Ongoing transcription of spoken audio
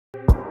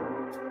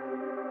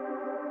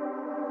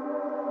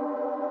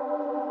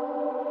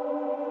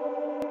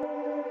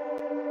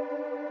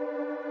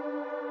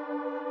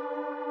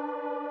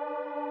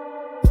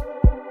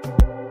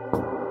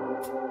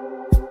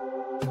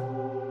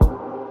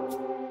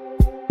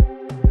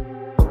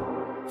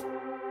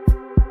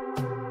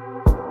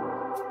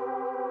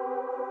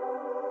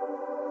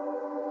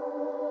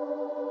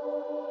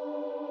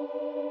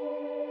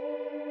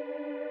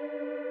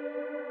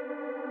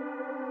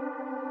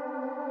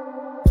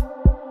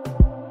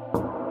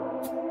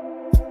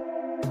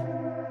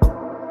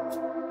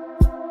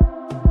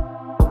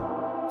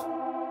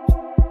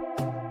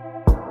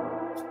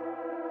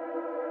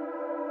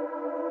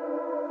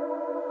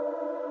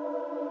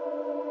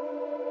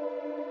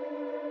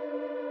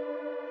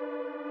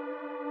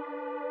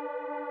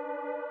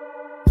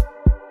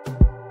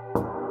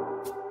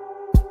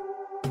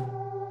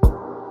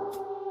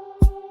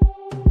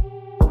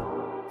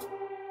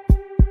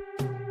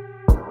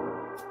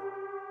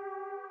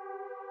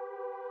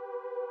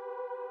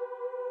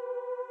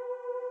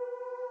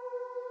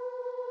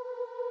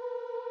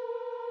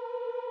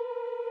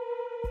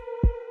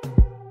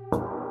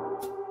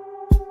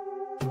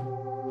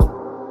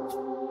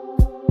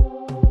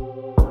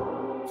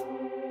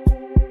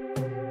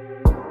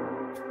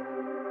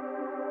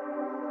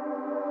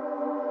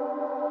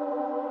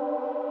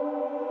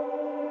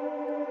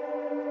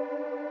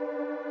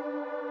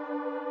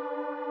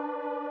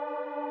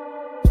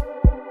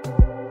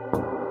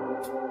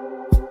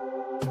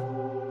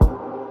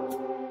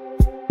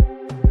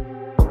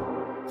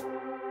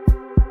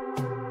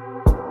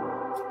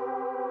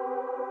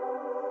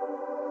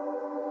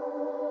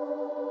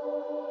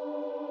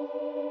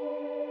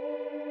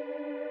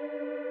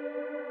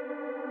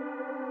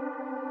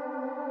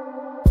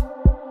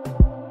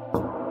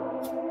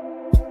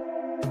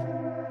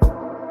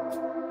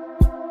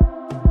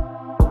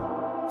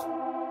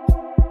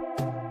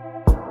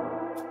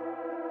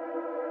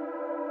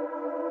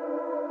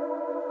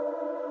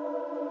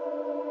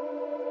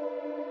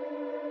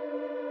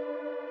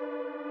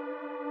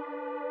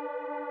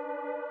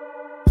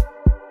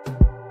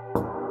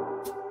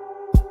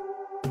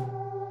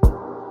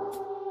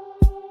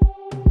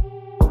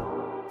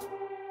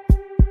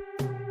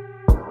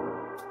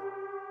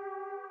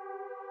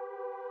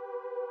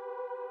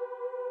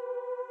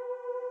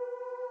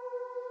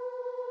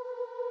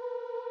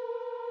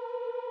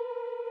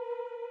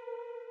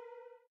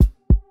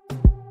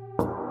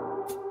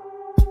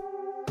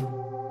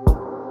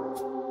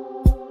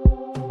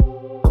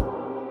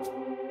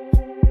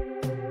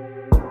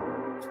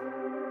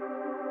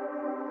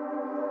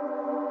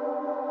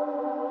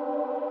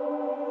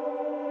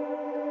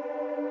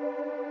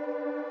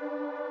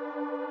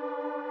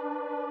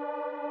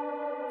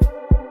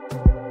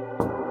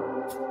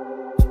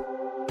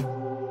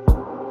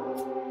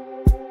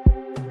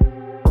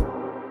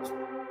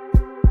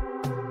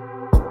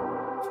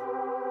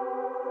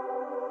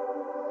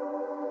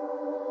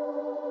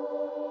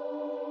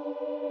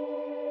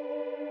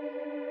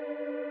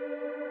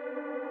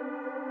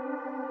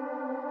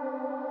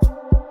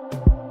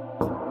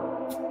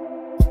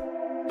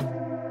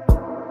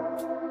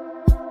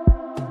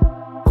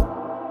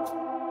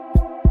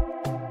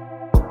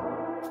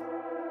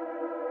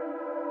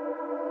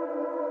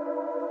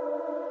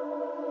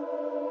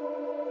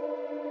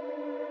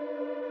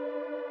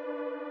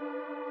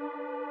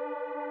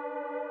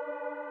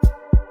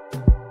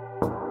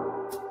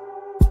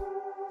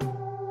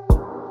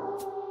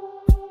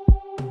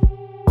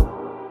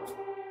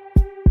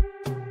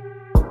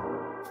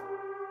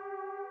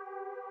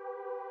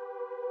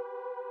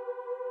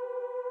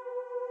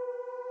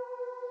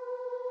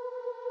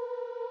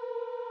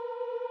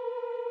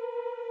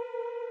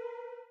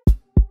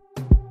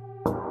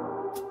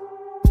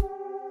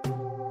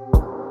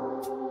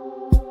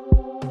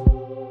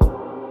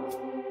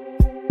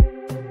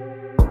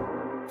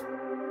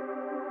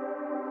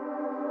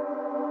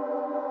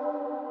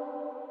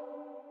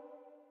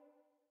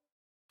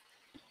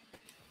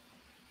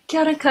Kia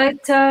ora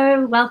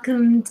koutou.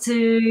 Welcome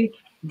to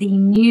the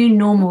new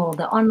normal,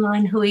 the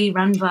online hui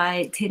run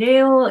by Te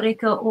Reo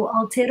Reka o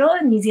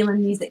Aotearoa, New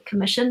Zealand Music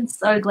Commission.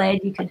 So glad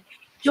you could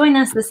join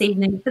us this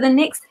evening for the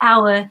next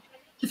hour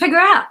to figure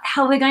out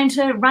how we're going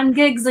to run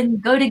gigs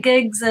and go to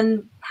gigs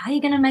and how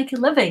you're going to make a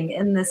living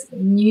in this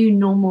new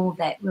normal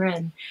that we're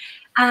in.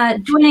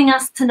 Joining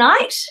us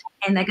tonight,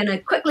 and they're going to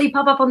quickly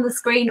pop up on the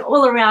screen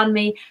all around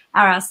me,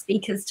 are our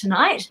speakers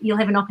tonight. You'll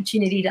have an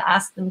opportunity to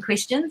ask them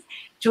questions.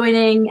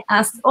 Joining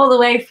us all the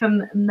way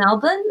from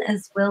Melbourne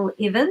is Will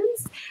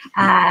Evans.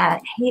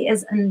 He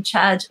is in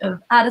charge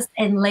of artist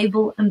and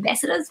label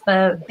ambassadors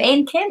for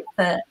Bandcamp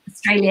for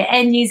Australia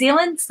and New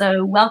Zealand.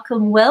 So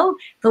welcome, Will.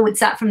 Thought we'd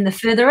start from the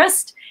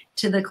furthest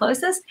to the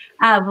closest.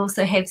 We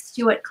also have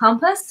Stuart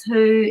Clumpus,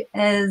 who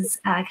is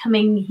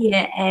coming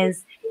here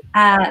as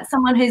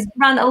someone who's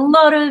run a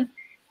lot of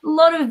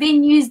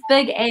venues,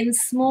 big and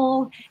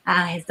small,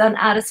 has done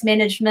artist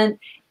management,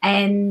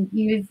 and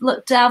you've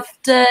looked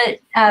after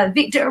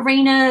Vector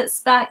Arena,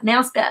 Spark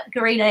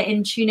Arena,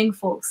 and Tuning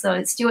Fork.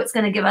 So Stuart's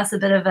going to give us a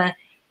bit of a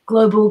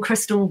global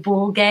crystal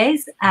ball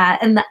gaze.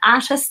 In the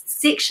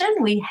artists section,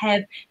 we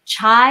have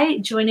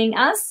CHAII joining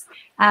us.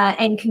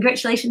 And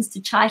congratulations to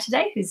CHAII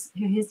today,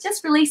 who has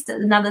just released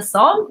another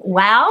song,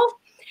 Wow.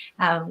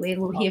 We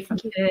will hear from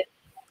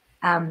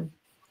her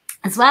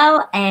as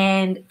well.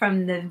 And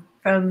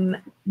from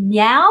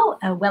Meow,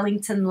 a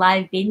Wellington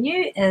live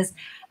venue, is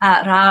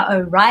Rahine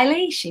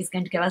O'Rielly. She's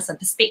going to give us a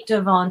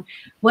perspective on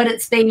what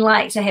it's been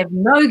like to have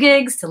no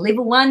gigs, to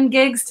level 1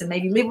 gigs, to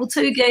maybe level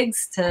 2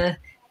 gigs, to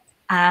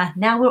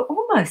now we're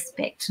almost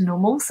back to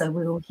normal. So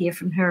we will hear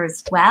from her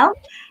as well.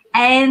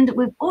 And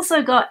we've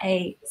also got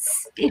a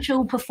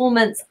special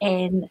performance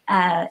and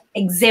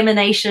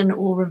examination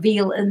or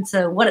reveal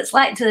into what it's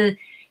like to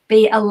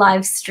be a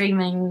live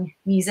streaming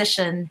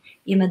musician.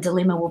 Emma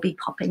Dilemma will be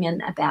popping in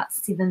about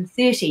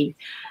 7:30.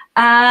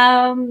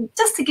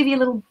 Just to give you a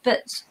little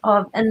bit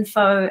of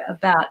info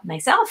about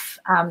myself,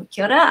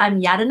 kia ora,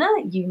 I'm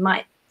Yadana. You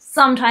might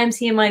sometimes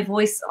hear my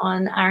voice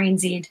on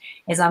RNZ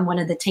as I'm one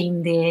of the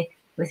team there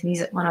with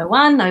Music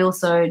 101. I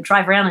also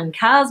drive around in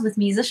cars with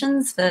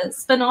musicians for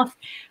Spin-Off.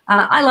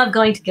 I love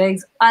going to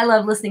gigs. I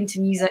love listening to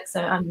music,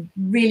 so I'm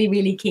really,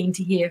 really keen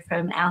to hear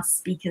from our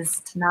speakers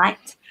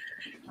tonight.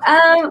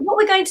 What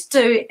we're going to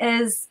do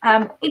is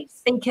each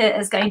speaker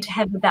is going to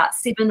have about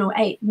 7 or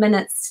 8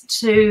 minutes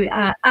to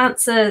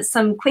answer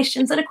some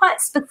questions that are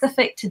quite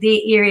specific to their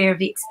area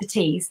of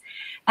expertise.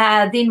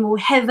 Then we'll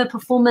have a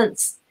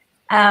performance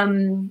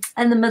in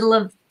the middle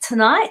of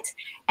tonight,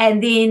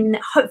 and then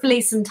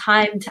hopefully some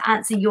time to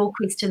answer your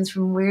questions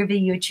from wherever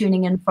you're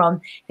tuning in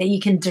from that you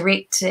can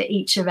direct to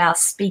each of our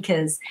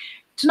speakers.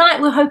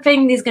 Tonight, we're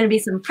hoping there's going to be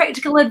some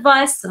practical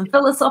advice, some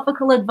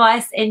philosophical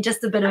advice, and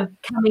just a bit of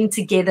coming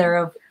together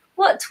of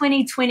what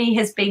 2020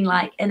 has been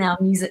like in our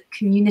music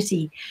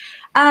community.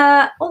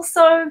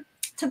 Also,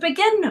 to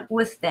begin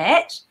with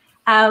that,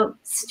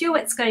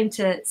 Stuart's going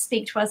to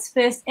speak to us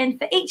first. And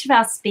for each of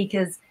our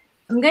speakers,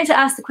 I'm going to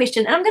ask the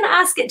question, and I'm going to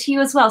ask it to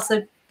you as well.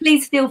 So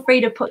please feel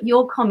free to put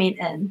your comment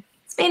in.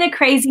 It's been a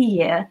crazy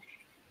year.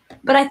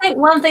 But I think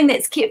one thing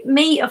that's kept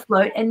me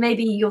afloat, and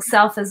maybe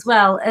yourself as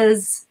well,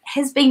 has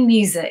been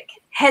music,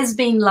 has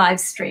been live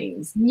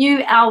streams,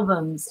 new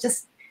albums,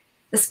 just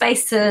the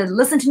space to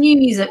listen to new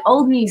music,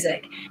 old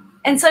music.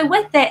 And so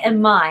with that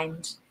in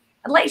mind,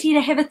 I'd like you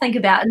to have a think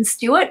about, and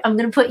Stuart, I'm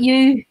going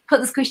to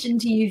put this question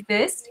to you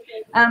first.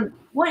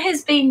 What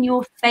has been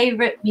your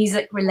favorite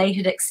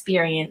music-related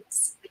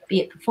experience,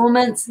 be it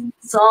performance,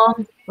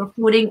 song,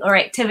 recording, or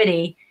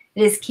activity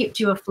that has kept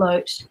you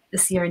afloat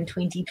this year in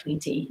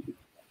 2020?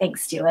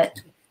 Thanks,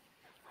 Stuart.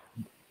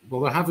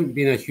 Well, there haven't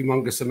been a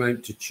humongous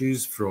amount to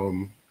choose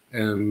from.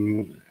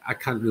 I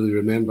can't really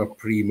remember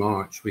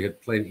pre-March. We had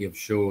plenty of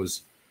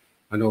shows,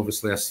 and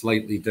obviously a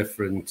slightly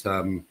different,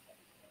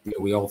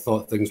 we all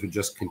thought things would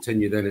just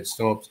continue, then it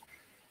stopped.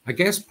 I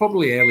guess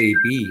probably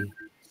LAB,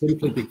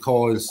 simply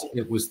because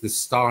it was the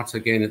start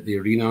again at the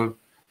arena.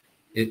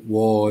 It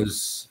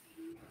was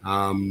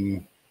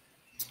something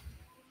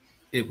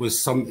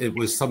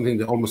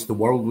that almost the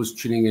world was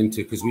tuning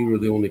into, because we were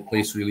the only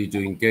place really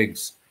doing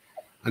gigs.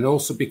 And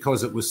also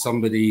because it was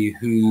somebody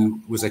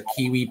who was a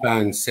Kiwi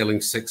band selling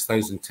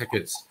 6,000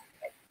 tickets.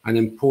 And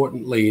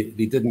importantly,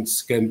 they didn't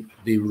skimp.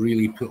 They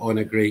really put on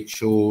a great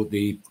show.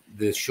 The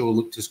show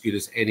looked as good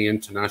as any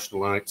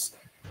international acts.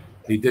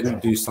 They didn't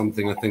do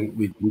something I think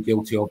we've been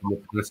guilty of in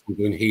the past,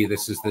 going, hey,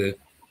 this is the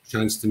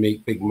chance to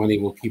make big money.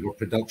 We'll keep our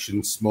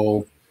production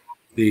small.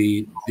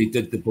 They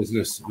did the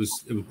business. It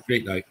was a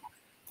great night.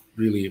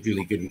 Really,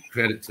 really good. And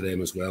credit to them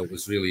as well. It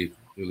was really,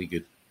 really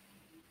good.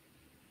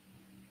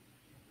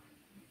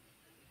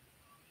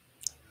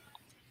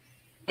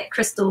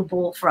 Crystal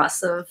ball for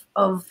us of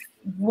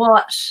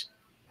what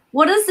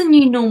is the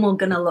new normal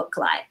going to look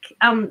like?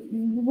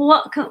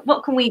 What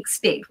can we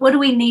expect? What do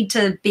we need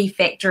to be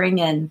factoring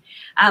in?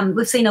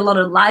 We've seen a lot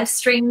of live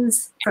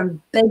streams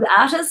from big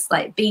artists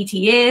like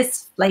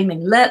BTS,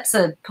 Flaming Lips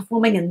are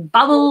performing in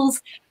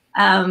bubbles.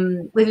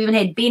 We've even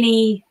had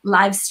Benny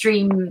live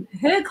stream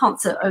her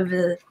concert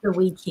over the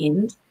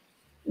weekend.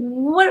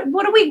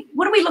 what are we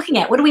looking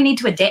at? What do we need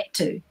to adapt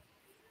to?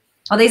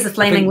 Oh, there's the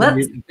flaming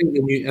lips.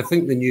 I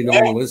think the new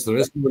normal is there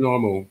is no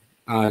normal,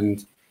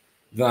 and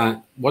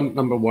that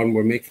number one,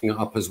 we're making it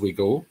up as we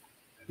go,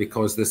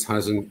 because this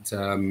hasn't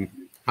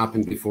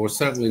happened before.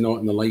 Certainly not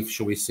in the life,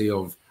 shall we say,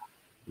 of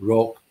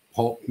rock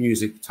pop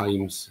music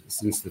times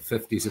since the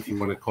 50s, if you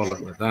want to call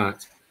it like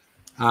that.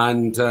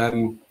 And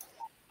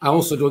I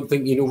also don't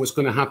think you know what's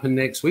going to happen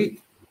next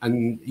week.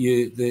 And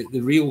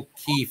the real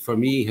key for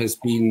me has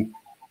been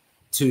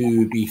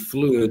to be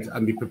fluid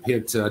and be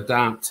prepared to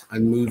adapt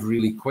and move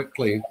really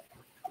quickly.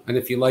 And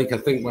if you like, I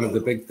think one of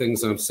the big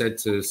things I've said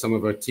to some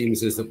of our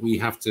teams is that we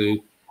have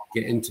to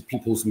get into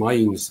people's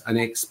minds an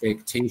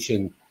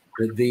expectation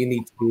that they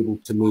need to be able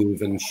to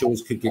move, and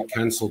shows could get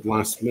cancelled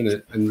last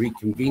minute and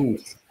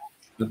reconvened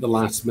at the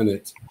last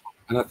minute.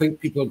 And I think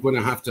people are going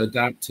to have to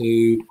adapt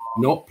to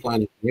not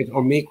planning it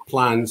or make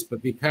plans,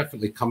 but be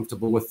perfectly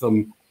comfortable with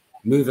them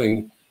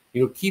moving.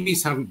 You know,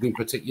 Kiwis haven't been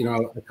particular. You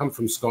know, I come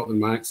from Scotland,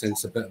 my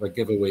accent's a bit of a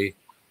giveaway.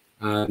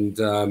 And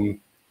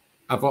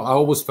I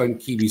always found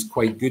Kiwis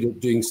quite good at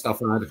doing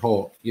stuff ad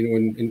hoc. You know,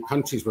 in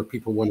countries where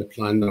people want to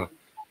plan their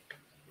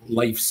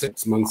life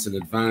 6 months in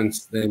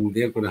advance, then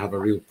they're going to have a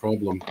real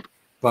problem.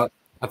 But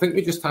I think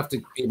we just have to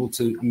be able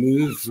to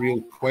move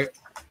real quick.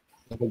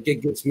 If a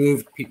gig gets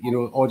moved, you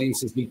know,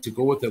 audiences need to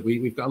go with it.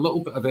 We've got a little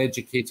bit of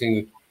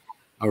educating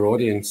our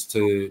audience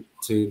to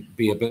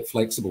be a bit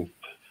flexible.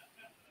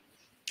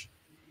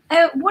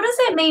 What does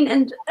that mean?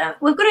 And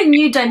we've got a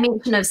new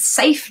dimension of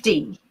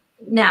safety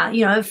now,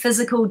 you know,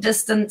 physical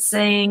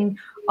distancing,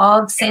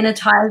 of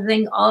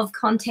sanitizing, of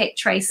contact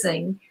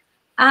tracing.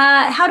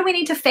 How do we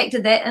need to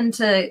factor that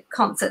into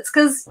concerts?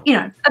 Because, you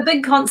know, a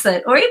big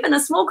concert or even a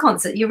small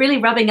concert, you're really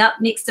rubbing up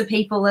next to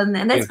people, and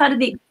that's part of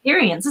the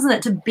experience, isn't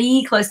it? To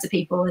be close to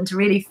people and to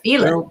really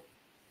feel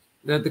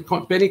it.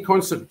 The Benny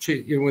concert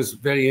was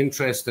very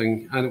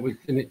interesting, and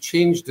it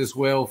changed as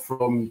well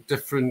from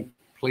different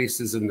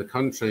places in the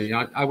country.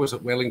 I was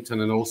at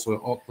Wellington and also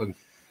at Auckland,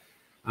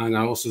 and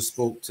I also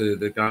spoke to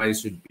the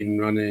guys who'd been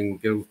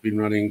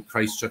running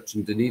Christchurch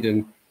and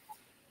Dunedin.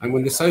 And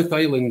when the South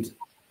Island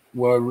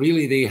were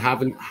really, they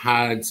haven't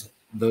had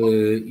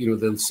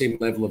the same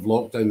level of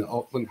lockdown that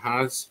Auckland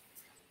has,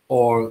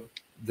 or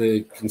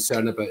the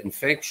concern about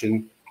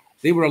infection,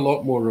 they were a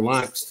lot more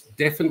relaxed.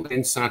 Definitely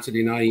on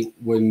Saturday night,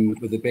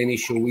 with the Benny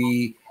show,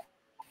 we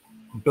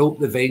built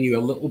the venue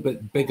a little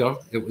bit bigger.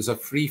 It was a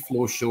free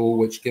flow show,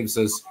 which gives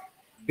us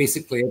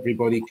basically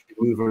everybody can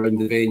move around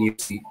the venue.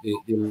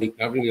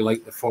 I really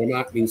like the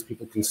format. It means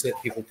people can sit,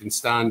 people can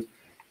stand,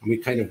 and we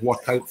kind of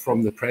work out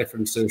from the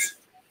preferences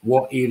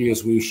what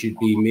areas we should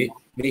be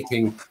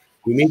making.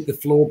 We made the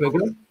floor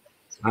bigger,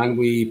 and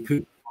we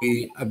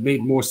have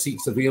made more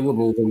seats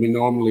available than we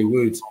normally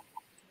would.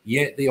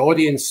 Yet the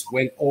audience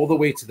went all the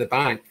way to the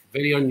back.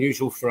 Very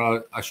unusual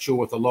for a show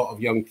with a lot of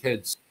young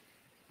kids.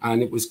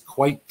 And it was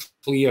quite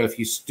clear if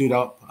you stood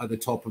up at the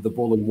top of the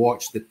bowl and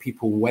watched that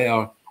people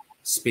were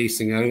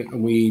spacing out.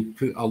 And we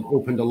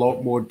opened a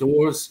lot more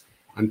doors,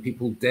 and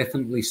people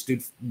definitely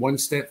stood one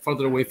step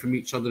further away from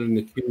each other in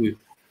the queue.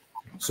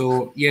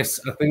 So yes,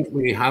 I think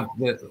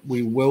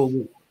we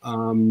will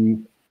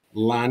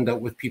land up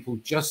with people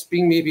just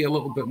being maybe a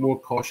little bit more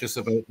cautious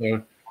about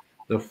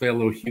their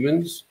fellow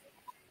humans.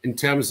 In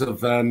terms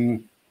of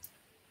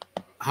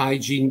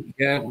hygiene,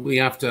 we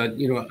have to,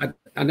 you know,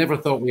 I never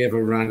thought we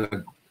ever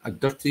ran a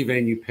dirty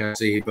venue per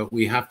se, but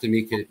we have to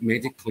make it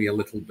medically a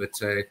little bit,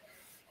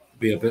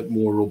 be a bit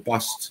more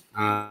robust,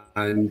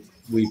 and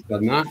we've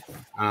done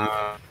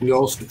that. We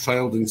also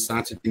trialled on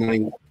Saturday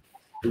night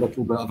a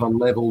little bit of a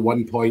level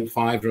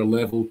 1.5 or a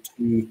level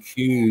 2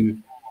 queue,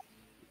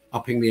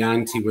 upping the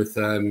ante with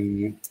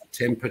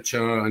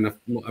temperature and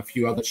a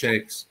few other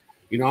checks.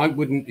 You know, I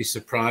wouldn't be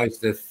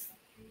surprised if,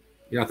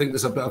 you know, I think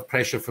there's a bit of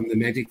pressure from the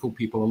medical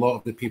people, a lot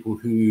of the people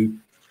who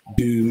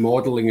do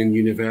modelling in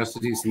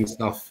universities and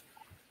stuff,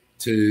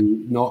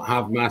 to not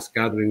have mass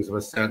gatherings of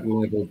a certain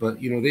level. But,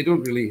 you know, they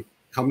don't really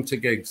come to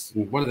gigs.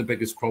 And one of the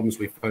biggest problems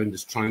we found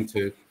is trying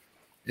to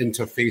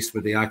interface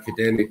with the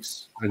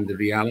academics and the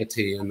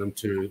reality, and them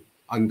to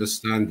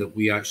understand that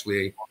we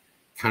actually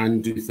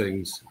can do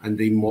things, and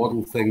they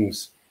model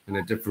things in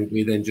a different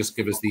way than just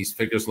give us these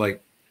figures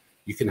like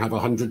you can have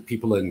 100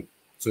 people in.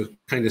 So it's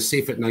kind of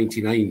safe at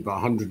 99, but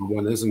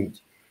 101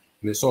 isn't.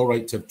 And it's all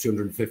right to have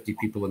 250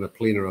 people in a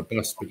plane or a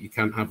bus, but you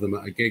can't have them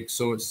at a gig.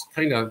 So it's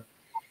kind of,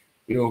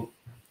 you know,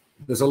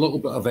 there's a little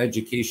bit of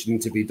education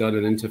to be done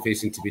and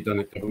interfacing to be done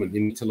at government. They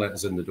need to let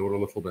us in the door a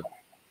little bit.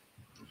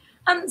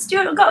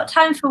 Stuart, we've got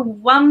time for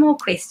one more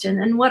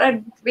question. And what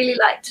I'd really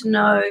like to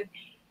know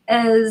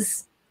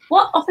is,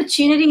 what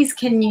opportunities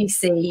can you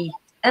see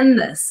in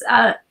this?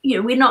 You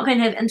know, we're not going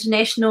to have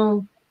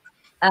international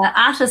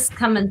artists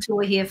come and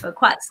tour here for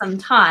quite some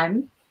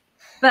time,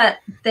 but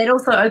that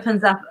also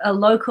opens up a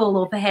local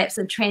or perhaps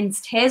a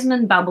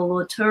trans-Tasman bubble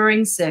or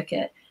touring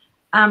circuit.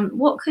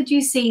 What could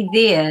you see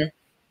there,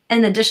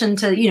 in addition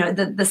to, you know,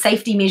 the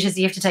safety measures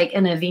you have to take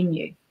in a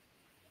venue?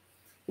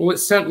 Well, it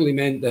certainly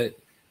meant that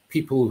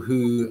people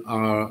who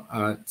are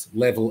at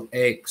level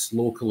X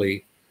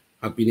locally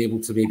I've been able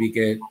to maybe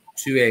get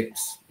 2x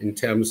in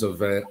terms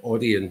of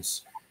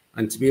audience,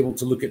 and to be able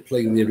to look at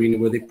playing in the arena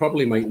where they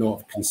probably might not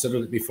have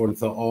considered it before and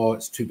thought, oh,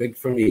 it's too big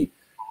for me.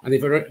 And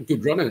they've a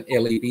good run at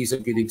LAB is a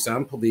good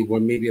example. They were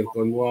maybe have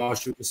gone, well,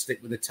 should we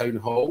stick with the town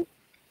hall?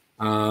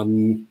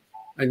 And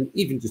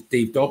even just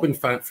Dave Dobbin,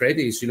 Fat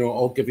Freddy's, you know,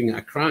 all giving it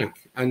a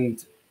crack.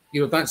 And,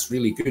 you know, that's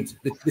really good.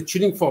 The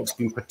tuning fork's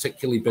been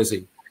particularly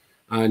busy.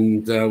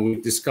 And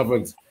we've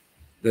discovered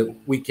that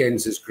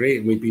weekends is great.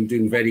 And we've been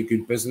doing very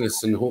good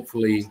business, and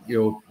hopefully, you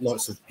know,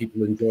 lots of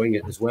people enjoying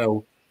it as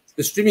well.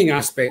 The streaming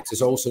aspect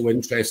is also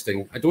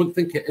interesting. I don't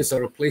think it is a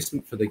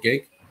replacement for the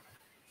gig,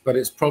 but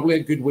it's probably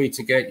a good way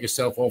to get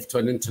yourself off to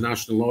an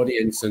international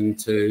audience and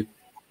to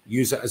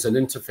use it as an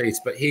interface.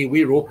 But hey,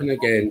 we're open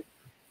again.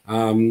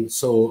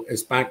 So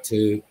it's back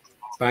to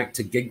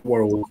gig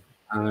world.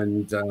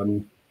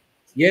 And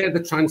yeah,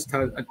 the trans,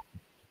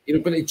 you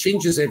know, but it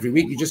changes every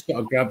week. You just got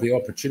to grab the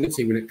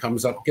opportunity when it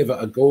comes up, give it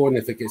a go. And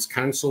if it gets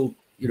cancelled,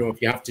 you know,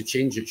 if you have to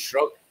change it,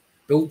 shrug,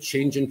 build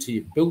change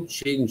into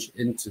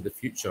the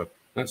future.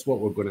 That's what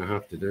we're going to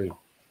have to do.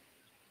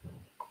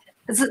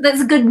 That's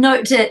a good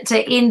note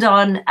to end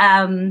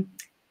on,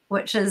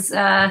 which is,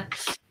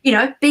 you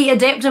know, be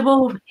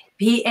adaptable,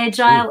 be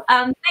agile.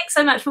 Thanks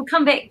so much. We'll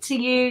come back to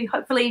you,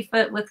 hopefully,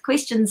 with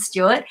questions,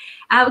 Stuart.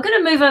 We're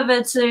going to move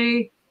over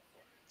to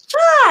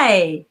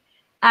CHAII.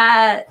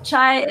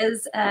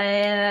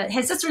 CHAII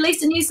has just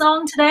released a new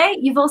song today.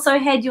 You've also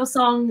had your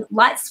song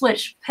Light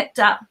Switch picked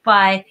up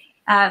by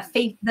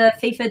the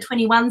FIFA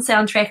 21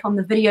 soundtrack on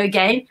the video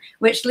game,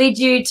 which led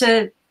you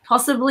to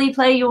possibly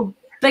play your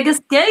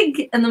biggest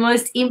gig in the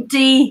most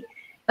empty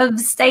of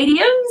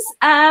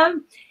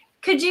stadiums.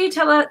 Could you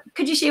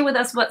share with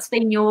us what's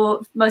been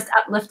your most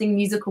uplifting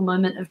musical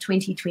moment of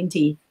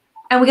 2020?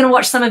 And we're going to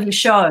watch some of your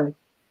show.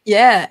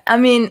 Yeah, I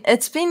mean,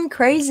 it's been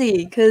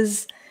crazy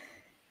because,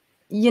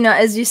 you know,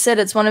 as you said,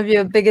 it's one of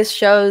your biggest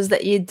shows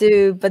that you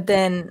do, but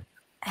then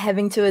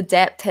having to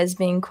adapt has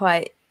been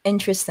quite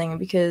interesting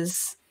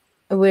because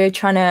we're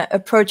trying to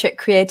approach it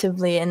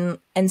creatively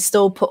and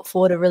still put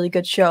forward a really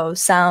good show,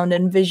 sound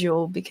and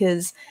visual,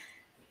 because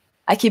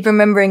I keep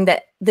remembering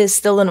that there's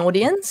still an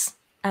audience.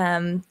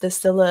 There's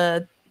still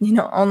a, you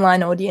know,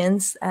 online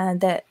audience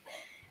that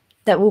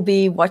will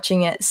be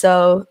watching it.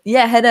 So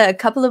yeah, I had a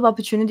couple of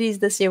opportunities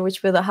this year,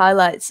 which were the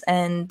highlights,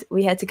 and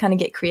we had to kind of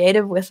get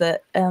creative with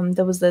it.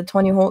 There was the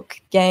Tony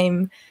Hawk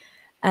game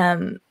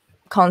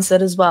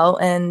concert as well,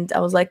 and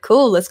I was like,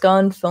 cool, let's go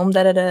and film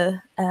that at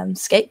a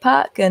skate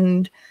park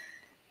and,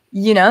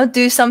 you know,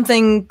 do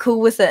something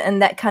cool with it.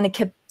 And that kind of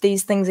kept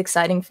these things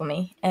exciting for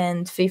me.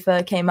 And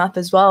FIFA came up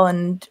as well,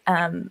 and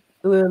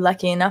we were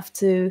lucky enough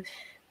to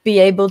be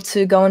able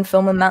to go and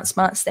film in Mount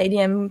Smart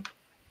Stadium.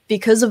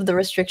 Because of the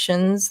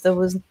restrictions, there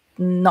was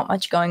not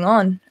much going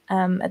on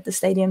at the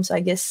stadium. So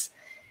I guess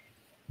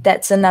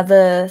that's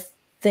another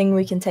thing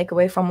we can take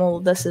away from all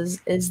of this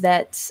is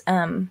that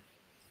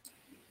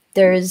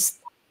there's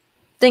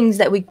things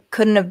that we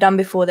couldn't have done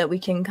before that we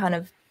can kind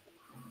of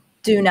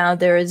do now.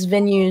 There is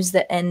venues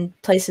and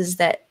places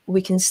that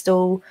we can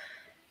still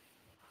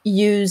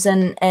use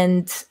and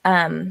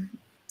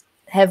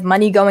have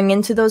money going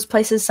into those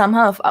places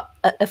somehow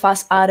if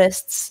us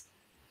artists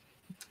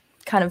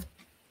kind of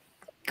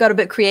got a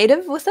bit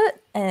creative with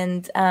it.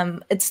 And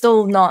it's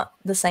still not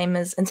the same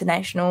as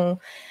international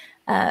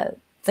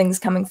things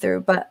coming through,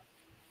 but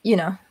you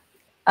know,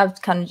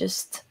 I've kind of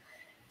just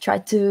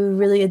tried to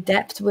really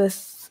adapt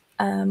with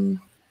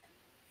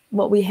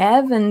what we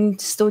have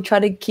and still try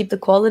to keep the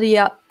quality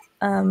up.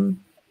 I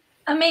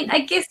mean,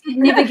 I guess you'd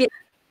never get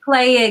to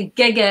play a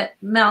gig at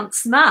Mount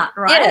Smart,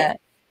 right? Yeah,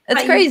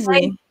 it's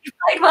crazy. You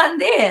played one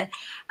there.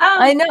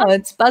 I know,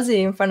 it's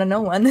buzzy in front of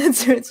no one.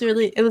 It's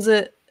really, it was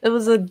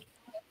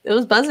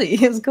buzzy.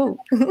 It was cool.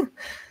 I'm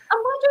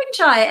wondering,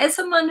 CHAII, as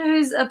someone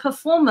who's a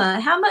performer,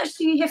 how much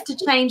do you have to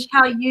change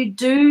how you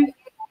do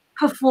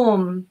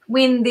perform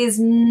when there's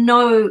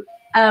no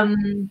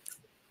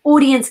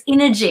audience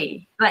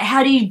energy? Like,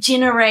 how do you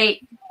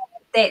generate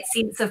that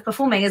sense of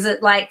performing? Is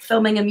it like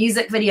filming a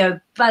music video,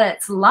 but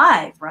it's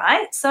live,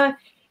 right? So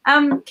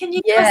can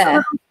you give us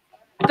a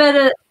little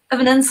bit of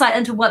an insight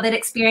into what that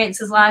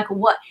experience is like, or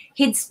what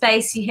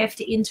headspace you have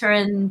to enter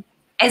in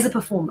as a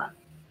performer?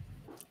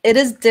 It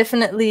is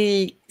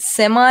definitely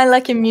semi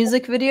like a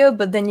music video,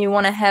 but then you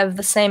want to have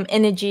the same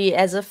energy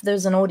as if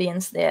there's an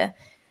audience there.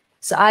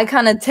 So I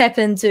kind of tap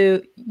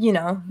into, you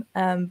know,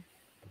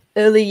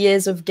 early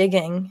years of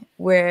gigging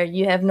where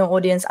you have no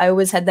audience. I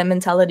always had that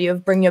mentality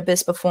of bring your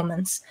best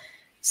performance.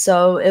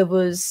 So it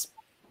was,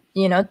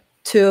 you know,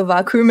 2 of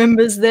our crew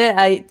members there.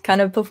 I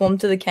kind of performed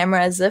to the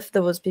camera as if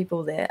there was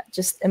people there,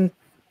 just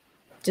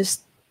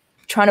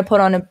trying to put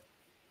on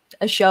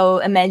a show,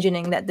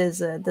 imagining that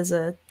there's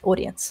a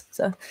audience.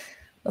 So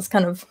that's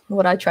kind of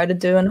what I try to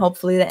do, and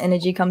hopefully that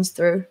energy comes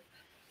through.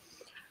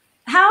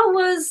 How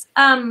was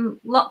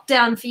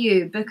lockdown for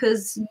you?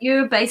 Because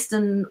you're based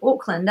in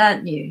Auckland,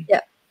 aren't you?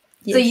 Yeah.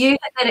 Yes. So you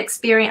had that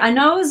experience. I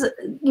know,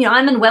 you know,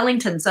 I'm in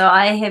Wellington, so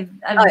I have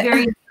a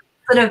very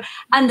sort of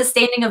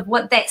understanding of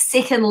what that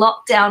second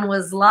lockdown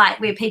was like,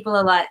 where people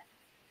are like,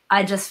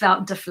 I just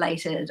felt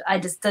deflated. I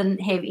just didn't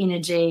have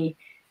energy.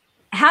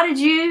 How did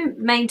you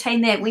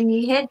maintain that when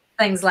you had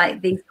things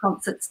like these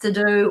concerts to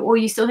do, or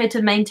you still had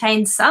to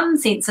maintain some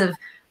sense of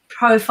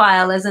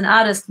profile as an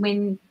artist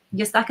when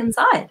you're stuck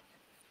inside?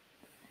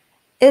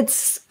 It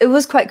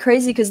was quite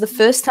crazy because the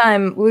first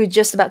time we were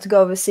just about to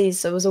go overseas,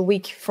 so it was a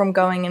week from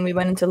going and we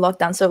went into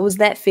lockdown. So it was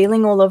that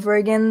feeling all over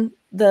again,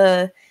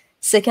 the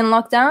second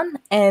lockdown.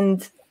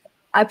 And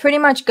I pretty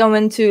much go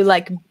into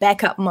like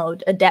backup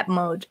mode, adapt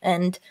mode,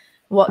 and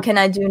what can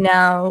I do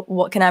now?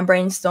 What can I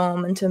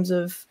brainstorm in terms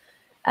of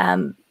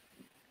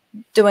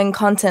doing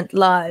content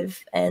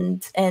live,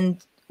 and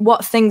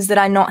what things did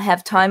I not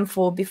have time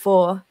for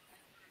before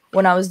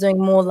when I was doing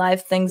more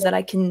live things that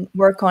I can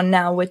work on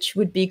now, which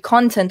would be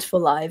content for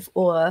live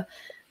or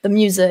the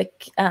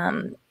music.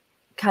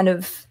 Kind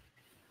of,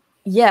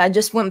 yeah, I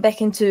just went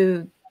back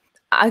into,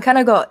 I kind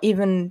of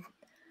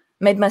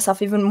made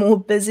myself even more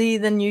busy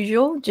than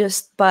usual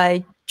just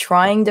by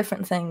trying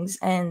different things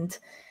and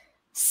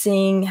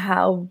seeing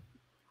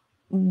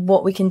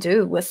what we can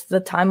do with the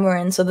time we're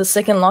in. So the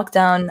second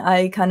lockdown,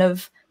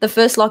 the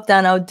first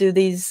lockdown, I would do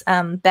these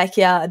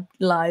backyard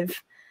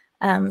live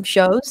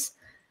shows.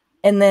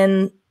 And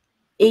then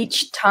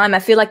each time, I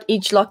feel like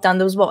each lockdown,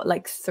 there was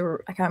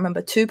I can't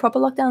remember, 2 proper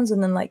lockdowns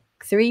and then like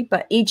 3.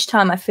 But each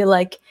time I feel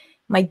like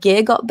my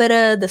gear got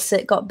better, the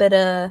set got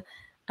better.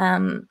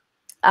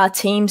 Our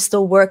team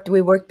still worked.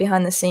 We worked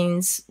behind the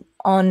scenes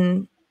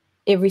on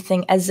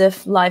everything as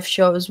if live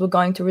shows were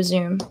going to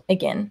resume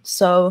again.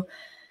 So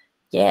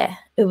yeah,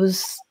 it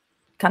was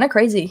kind of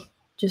crazy,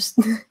 just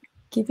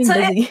keeping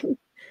busy.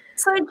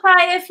 So,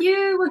 CHAII, if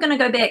you were going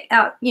to go back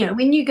out,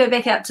 when you go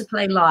back out to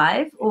play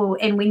live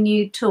and when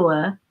you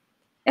tour,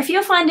 if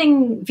you're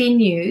finding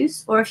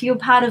venues or if you're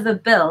part of a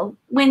bill,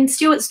 when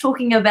Stuart's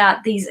talking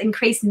about these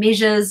increased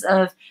measures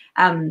of,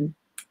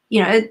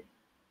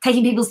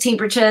 taking people's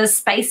temperatures,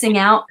 spacing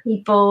out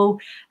people,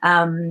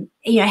 having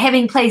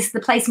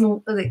the place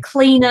more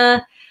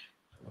cleaner,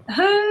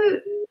 who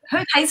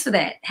pays for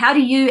that? How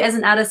do you as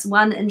an artist,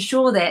 1,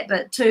 ensure that,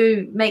 but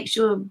 2, make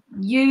sure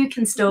you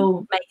can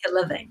still make a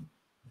living?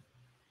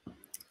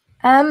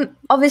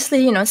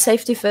 Obviously,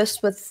 safety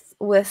first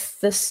with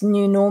this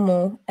new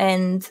normal,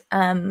 and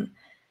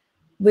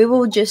we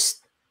will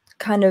just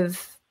kind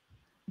of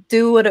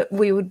do what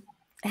we would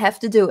have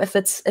to do if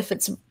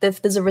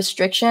there's a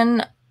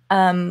restriction.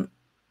 I'm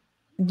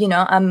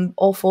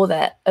all for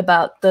that,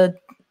 about the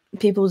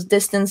people's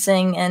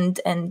distancing and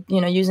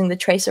using the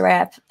Tracer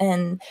app,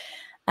 and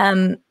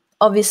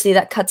obviously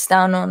that cuts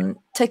down on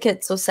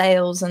tickets or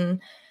sales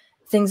and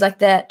things like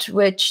that,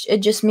 which it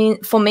just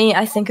means, for me,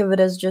 I think of it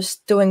as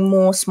just doing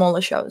more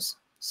smaller shows.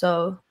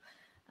 So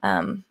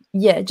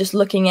just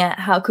looking at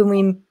how can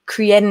we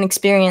create an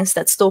experience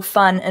that's still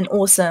fun and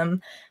awesome,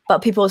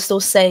 but people are still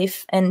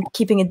safe and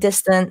keeping a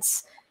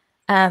distance,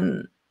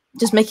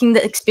 just making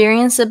the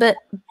experience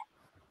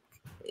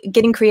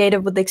getting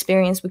creative with the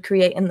experience we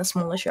create in the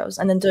smaller shows,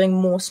 and then doing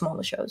more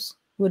smaller shows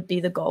would be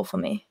the goal for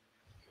me.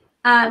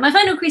 My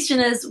final question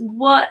is,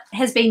 what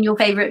has been your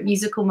favorite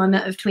musical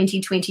moment of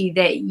 2020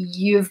 that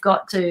you've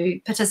got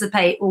to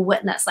participate or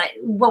witness? Like,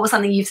 what was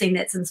something you've seen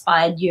that's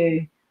inspired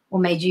you or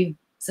made you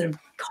sort of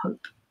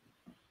cope?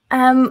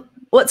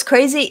 What's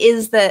crazy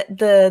is that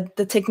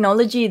the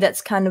technology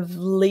that's kind of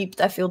leaped,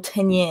 I feel,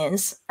 10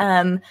 years.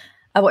 I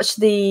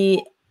watched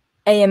the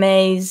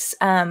AMAs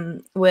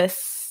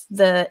with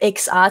the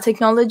XR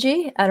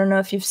technology. I don't know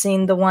if you've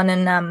seen the one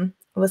in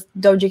with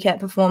Doja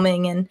Cat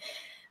performing, and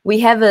we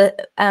have a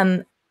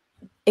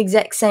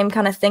exact same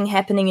kind of thing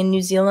happening in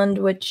New Zealand,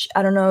 which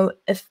I don't know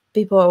if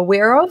people are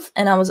aware of,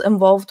 and I was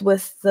involved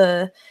with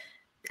the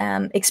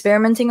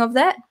experimenting of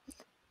that.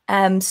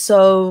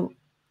 So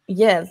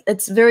yeah,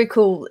 it's very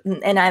cool,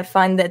 and I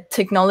find that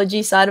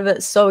technology side of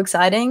it so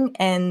exciting,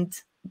 and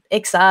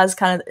XR is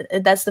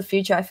that's the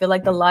future. I feel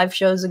like the live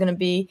shows are going to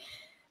be,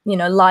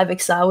 live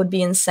XR would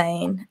be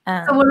insane.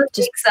 So what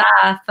is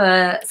XR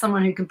for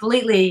someone who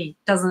completely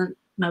doesn't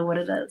know what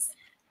it is?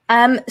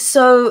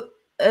 So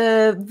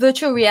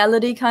virtual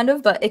reality kind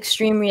of, but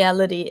extreme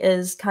reality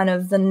is kind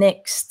of the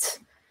next.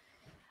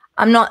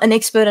 I'm not an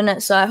expert in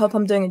it, so I hope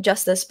I'm doing it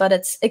justice, but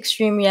it's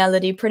extreme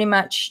reality. Pretty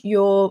much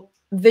your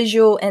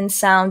visual and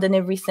sound and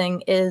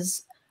everything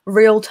is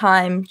real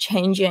time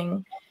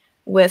changing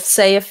with,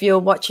 say, if you're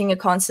watching a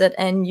concert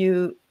and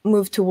you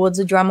move towards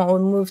a drummer or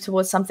move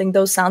towards something,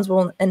 those sounds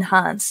will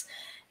enhance.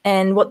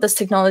 And what this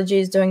technology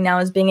is doing now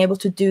is being able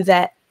to do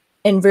that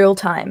in real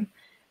time,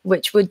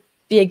 which would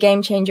be a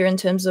game changer in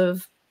terms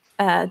of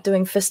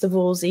doing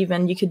festivals.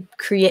 Even you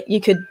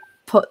could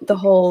put the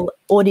whole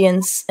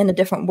audience in a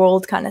different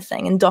world kind of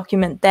thing and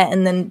document that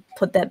and then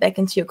put that back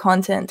into your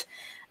content.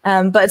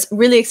 But it's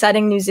really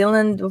exciting. New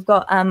Zealand, we've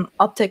got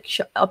Optic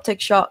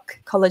Shock,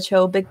 College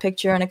Hill, Big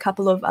Picture, and a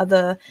couple of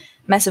other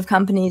massive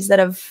companies that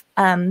have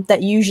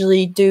that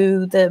usually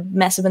do the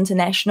massive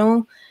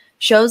international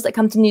shows that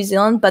come to New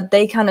Zealand. But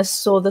they kind of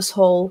saw this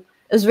whole.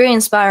 It was very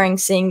inspiring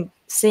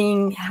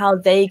seeing how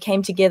they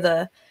came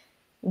together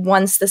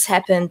once this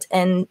happened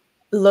and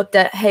looked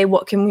at, hey,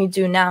 what can we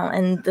do now?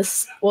 And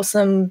this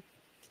awesome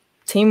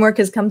teamwork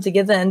has come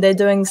together and they're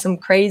doing some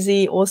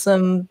crazy,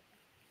 awesome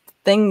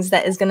things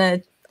that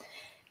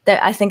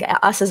I think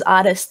us as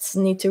artists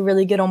need to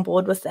really get on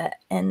board with that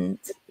and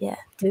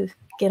do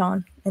get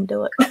on and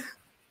do it.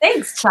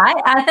 Thanks, Chai.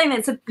 I think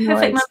that's a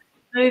perfect moment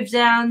to move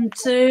down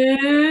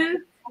to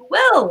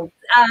Will.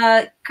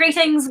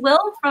 Greetings,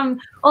 Will, from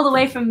all the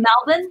way from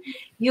Melbourne.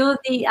 You're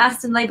the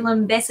artist and label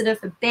ambassador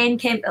for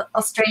Bandcamp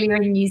Australia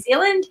and New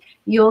Zealand.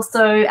 You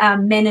also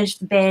manage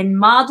the band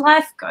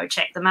Mildlife. Go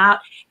check them out.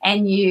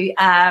 And you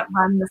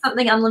run the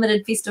Something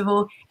Unlimited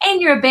Festival.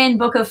 And you're a band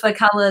booker for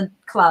Coloured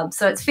Club.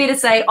 So it's fair to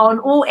say on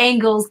all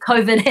angles,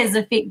 COVID has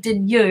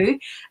affected you.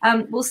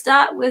 We'll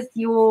start with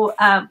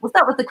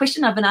the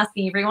question I've been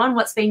asking everyone.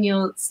 What's been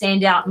your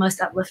standout,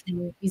 most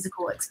uplifting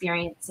musical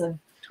experience of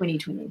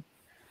 2020?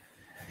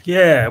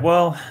 Yeah,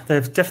 well,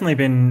 they've definitely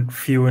been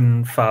few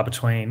and far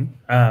between.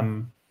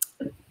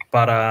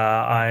 But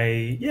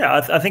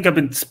I think I've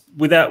been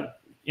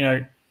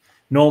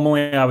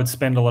normally I would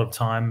spend a lot of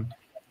time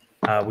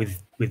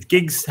with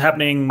gigs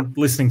happening,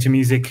 listening to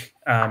music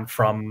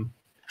from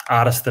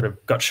artists that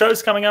have got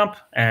shows coming up,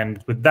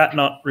 and with that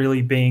not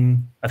really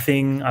being a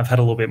thing, I've had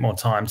a little bit more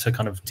time to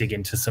kind of dig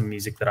into some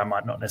music that I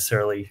might not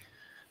necessarily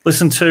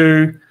listen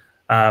to,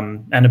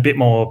 and a bit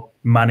more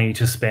money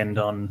to spend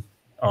on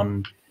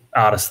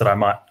artists that I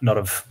might not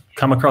have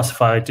come across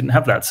if I didn't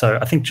have that. So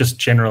I think just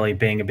generally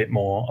being a bit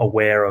more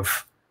aware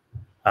of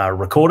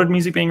recorded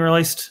music being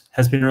released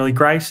has been really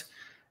great.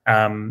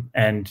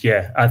 And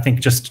yeah, I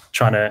think just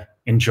trying to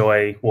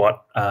enjoy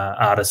what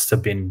artists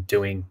have been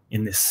doing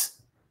in this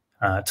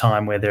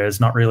time where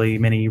there's not really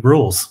many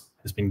rules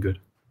has been good.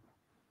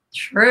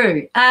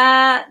 True.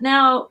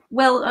 Now,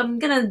 well, I'm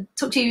going to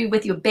talk to you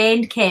with your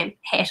Bandcamp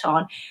hat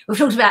on. We've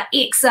talked about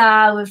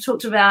XR, we've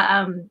talked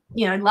about,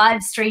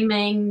 live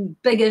streaming,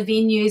 bigger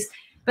venues,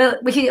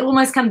 but we can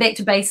almost come back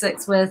to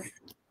basics with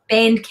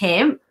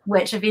Bandcamp,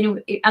 which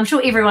I'm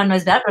sure everyone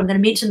knows about, but I'm going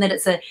to mention that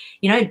it's a,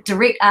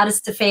 direct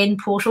artist to fan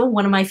portal,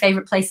 one of my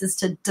favorite places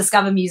to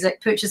discover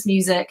music, purchase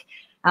music,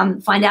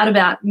 find out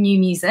about new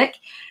music.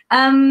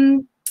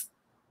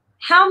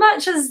 How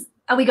much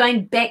are we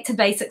going back to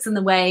basics in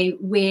the way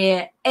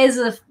where, as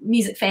a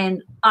music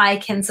fan, I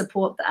can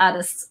support the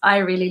artists I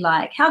really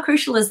like? How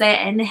crucial is that,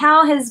 and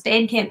how has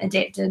Bandcamp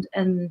adapted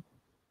in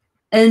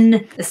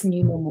this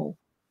new normal?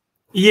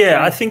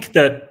 Yeah, I think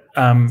that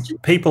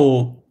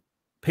people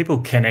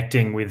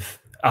connecting with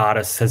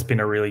artists has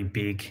been a really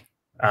big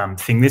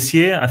thing this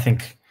year. I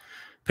think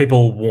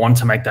people want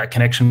to make that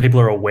connection. People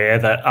are aware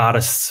that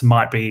artists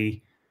might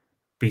be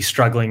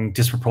struggling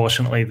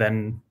disproportionately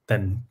than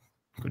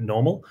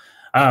normal.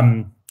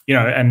 And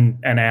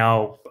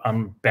our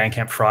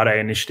Bandcamp Friday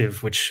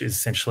initiative, which is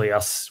essentially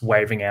us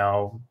waiving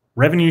our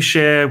revenue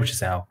share, which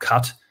is our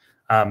cut,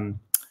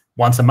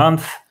 once a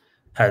month,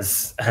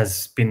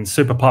 has been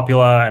super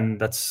popular, and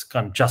that's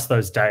kind of just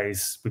those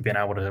days we've been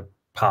able to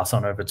pass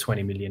on over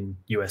 $20 million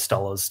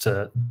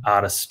to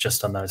artists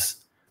just on those,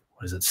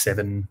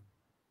 7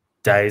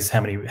 days,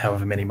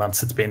 however many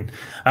months it's been.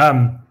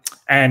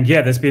 And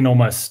yeah, there's been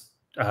almost,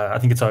 I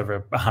think it's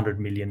over $100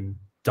 million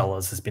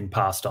has been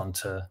passed on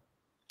to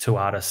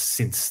artists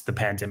since the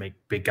pandemic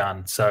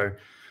begun. So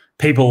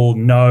people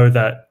know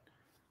that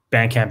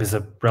Bandcamp is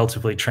a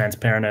relatively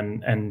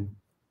transparent and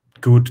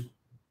good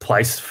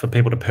place for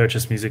people to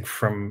purchase music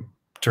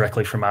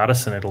directly from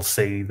artists, and it'll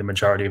see the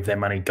majority of their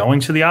money going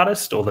to the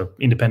artist or the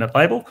independent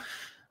label,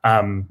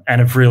 and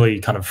have really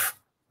kind of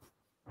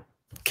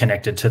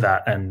connected to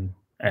that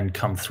and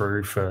come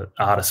through for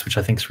artists, which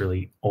I think is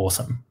really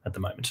awesome at the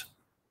moment.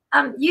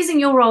 Using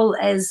your role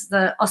as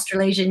the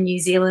Australasian New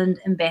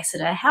Zealand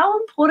ambassador, how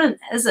important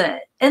is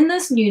it in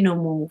this new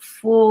normal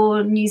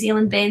for New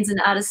Zealand bands and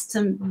artists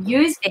to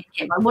use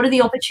Bandcamp? Like, what are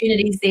the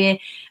opportunities there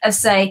of,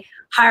 say,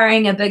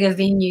 hiring a bigger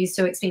venue is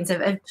too expensive,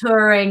 of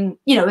touring?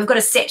 We've got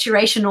a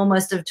saturation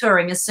almost of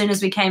touring. As soon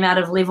as we came out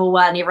of level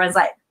 1, everyone's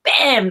like,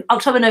 bam,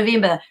 October,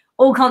 November,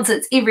 all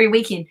concerts every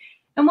weekend.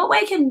 In what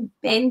way can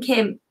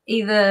Bandcamp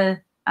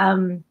either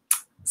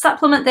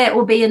supplement that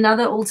or be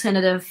another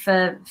alternative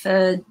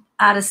for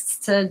artists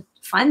to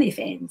find their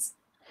fans?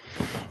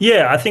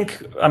 Yeah,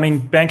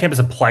 Bandcamp is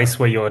a place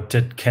where you're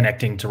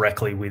connecting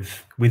directly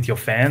with your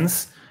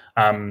fans.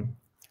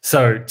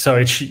 So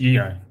it's,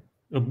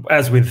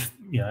 as with,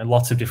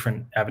 lots of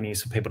different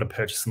avenues for people to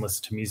purchase and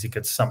listen to music,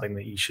 it's something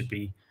that you should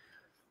be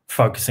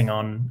focusing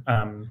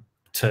on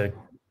to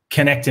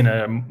connect in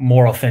a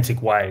more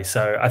authentic way.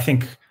 So I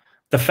think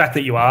the fact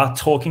that you are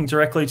talking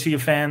directly to your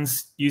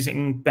fans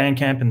using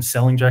Bandcamp and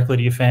selling directly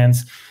to your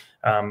fans,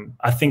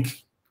 I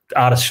think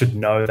artists should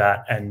know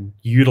that and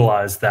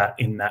utilize that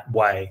in that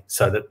way,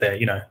 so that they're,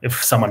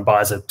 if someone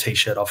buys a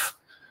t-shirt off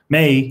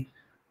me,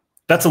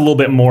 that's a little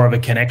bit more of a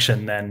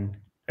connection than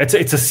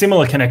it's a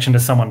similar connection to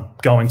someone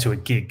going to a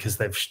gig, because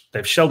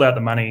they've shelled out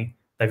the money,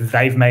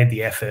 they've made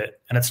the effort,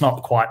 and it's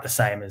not quite the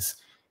same as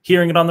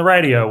hearing it on the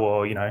radio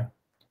or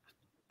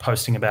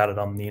posting about it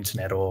on the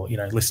internet or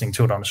listening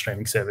to it on a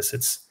streaming service.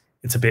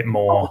 It's a bit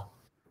more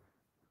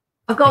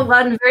I've got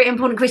one very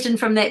important question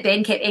from that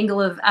Bandcamp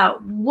angle of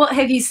what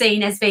have you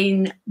seen as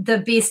been the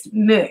best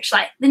merch,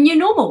 like the new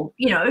normal?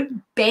 You know,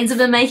 bands have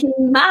been making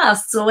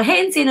masks or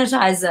hand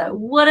sanitizer.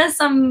 What are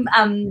some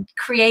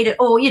creative,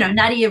 or you know,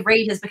 Nadia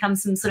Reid has become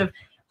some sort of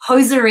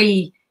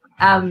hosiery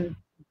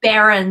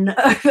baron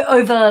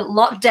over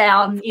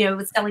lockdown. You know,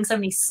 with selling so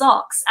many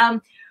socks.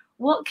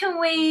 What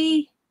can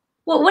we?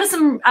 What are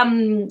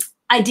some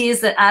ideas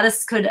that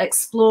artists could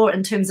explore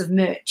in terms of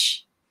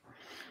merch?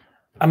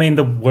 I mean,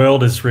 the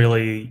world is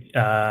really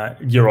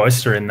your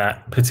oyster in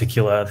that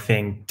particular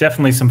thing.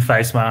 Definitely some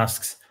face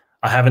masks.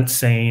 I haven't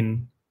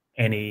seen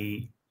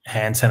any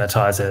hand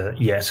sanitizer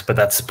yet, but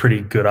that's a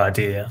pretty good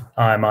idea.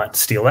 I might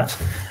steal that.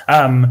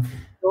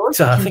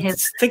 So I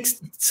think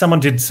someone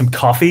did some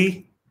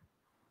coffee,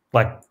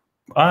 like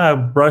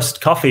roast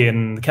coffee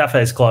and the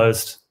cafe's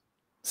closed.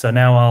 So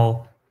now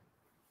I'll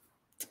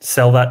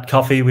sell that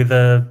coffee with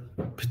a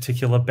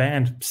particular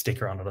band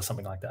sticker on it or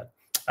something like that.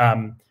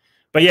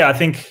 But yeah, I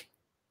think,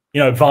 you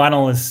know,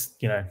 vinyl is,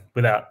 you know,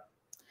 without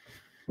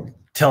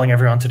telling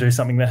everyone to do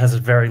something that has a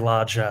very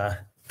large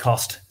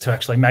cost to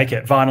actually make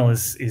it, vinyl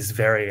is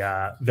very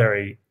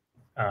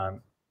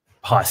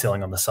high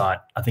selling on the site.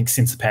 I think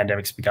since the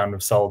pandemic's begun,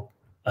 we've sold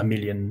a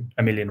million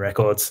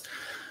records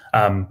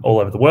all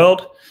over the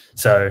world.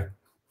 So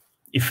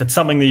if it's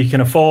something that you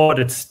can afford,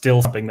 it's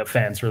still something that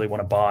fans really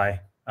want to buy.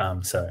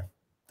 So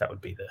that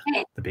would be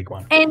the big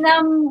one. And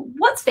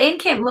what's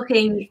Bandcamp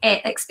looking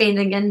at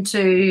expanding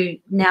into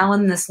now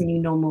in this new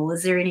normal?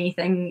 Is there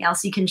anything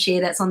else you can share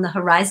that's on the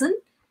horizon?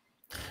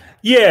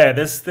 Yeah,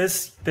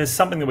 there's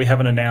something that we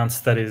haven't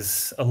announced that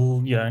is,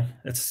 you know,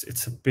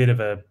 it's a bit of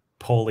a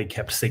poorly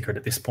kept secret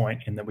at this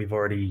point, in that we've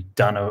already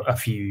done a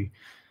few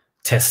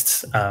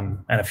tests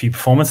and a few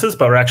performances,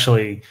 but we're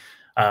actually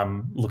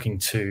looking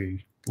to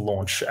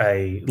launch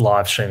a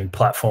live streaming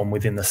platform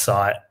within the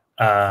site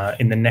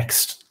in the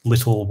next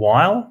little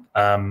while.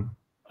 I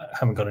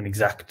haven't got an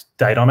exact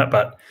date on it,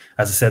 but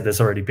as I said,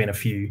 there's already been a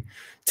few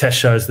test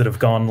shows that have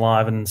gone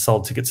live and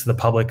sold tickets to the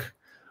public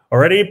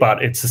already,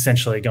 but it's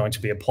essentially going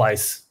to be a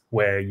place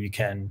where you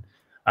can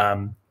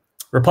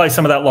replace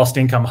some of that lost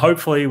income,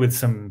 hopefully with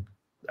some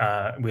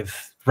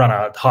run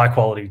a high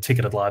quality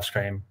ticketed live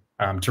stream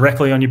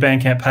directly on your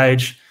Bandcamp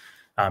page.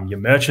 Your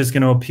merch is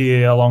going to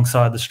appear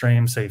alongside the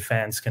stream, so your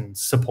fans can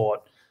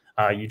support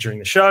you during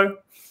the show.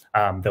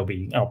 There'll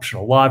be an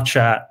optional live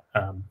chat,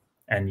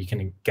 and you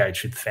can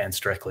engage with fans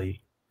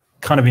directly,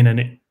 kind of in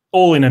an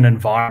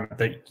environment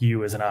that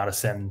you as an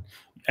artist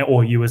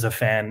or you as a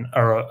fan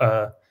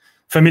are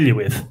familiar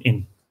with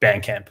in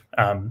Bandcamp.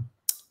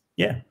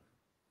 Yeah.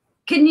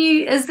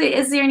 Is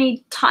there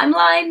any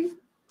timeline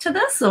to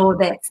this, or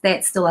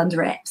that's still under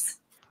wraps?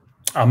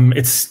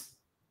 It's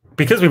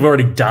because we've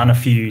already done a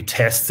few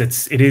tests.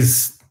 It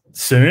is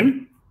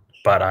soon,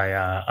 but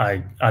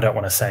I don't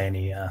want to say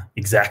any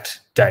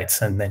exact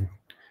dates and then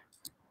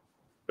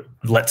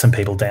let some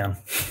people down.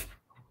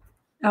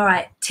 All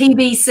right,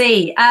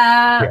 TBC.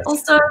 Yes.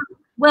 Also,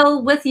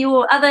 well, with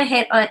your other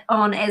hat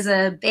on as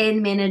a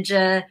band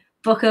manager,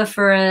 booker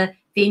for a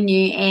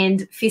venue,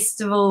 and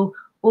festival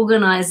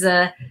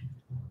organizer,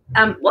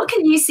 what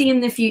can you see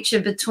in the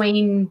future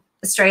between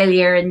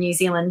Australia and New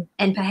Zealand,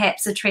 and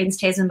perhaps a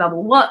Trans-Tasman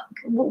bubble?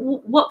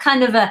 What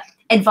kind of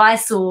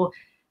advice or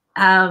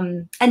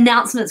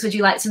announcements would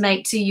you like to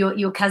make to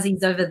your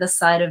cousins over this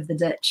side of the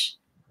ditch?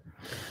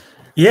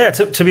 Yeah,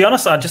 to be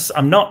honest,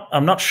 I'm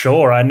not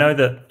sure. I know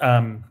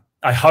that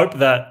I hope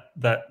that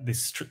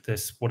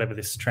this whatever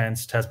this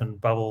Trans-Tasman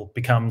bubble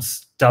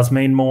becomes does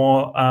mean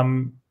more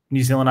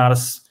New Zealand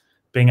artists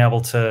being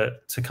able to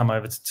come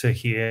over to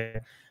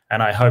here,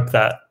 and I hope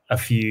that a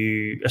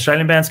few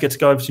Australian bands get to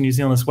go over to New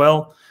Zealand as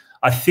well.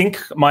 I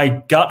think my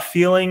gut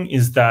feeling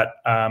is that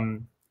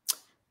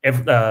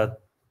the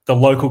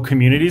local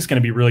community is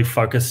going to be really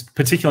focused,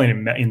 particularly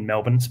in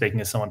Melbourne. Speaking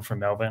as someone from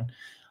Melbourne,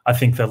 I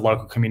think the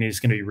local community is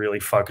going to be really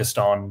focused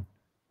on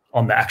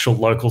the actual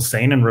local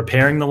scene and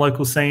repairing the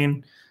local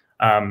scene,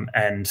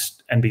 and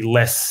be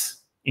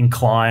less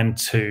inclined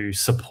to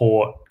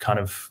support kind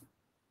of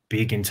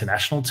big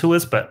international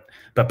tours. But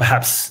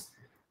perhaps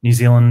New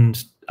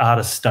Zealand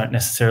artists don't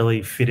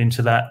necessarily fit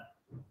into that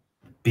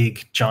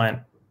big giant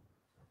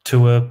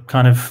tour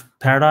kind of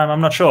paradigm.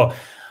 I'm not sure.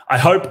 I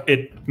hope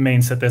it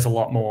means that there's a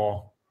lot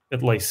more,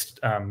 at least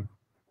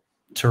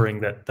touring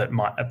that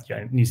might,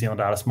 New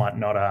Zealand artists might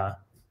not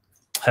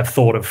have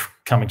thought of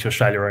coming to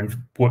Australia and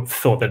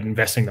thought that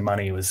investing the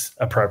money was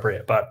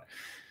appropriate. But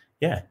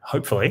yeah,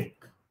 hopefully.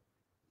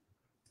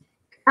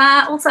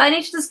 Also, I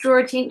need to just draw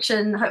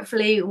attention.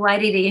 Hopefully,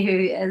 Wairere, who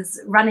is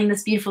running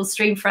this beautiful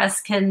stream for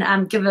us,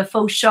 can give a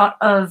full shot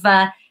of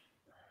the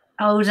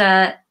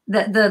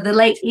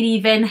late Eddie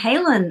Van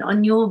Halen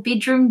on your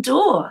bedroom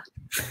door.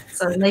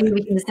 So maybe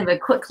we can just have a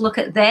quick look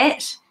at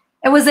that.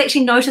 It was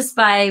actually noticed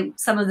by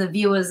some of the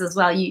viewers as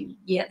well.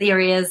 Yeah, there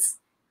he is.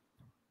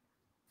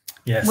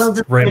 Yes. Well,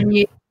 just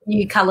a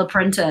new color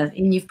printer,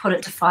 and you've put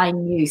it to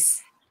fine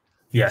use.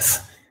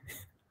 Yes.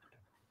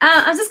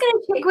 I'm just going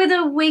to check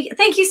whether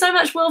thank you so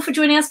much, Will, for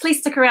joining us. Please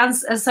stick around.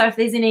 So if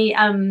there's any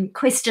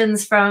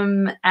questions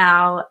from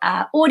our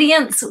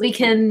audience, we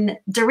can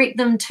direct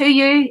them to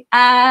you.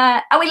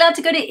 Are we allowed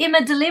to go to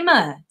Emma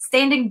Dilemma,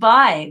 standing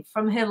by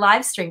from her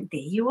live stream?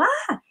 There you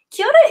are.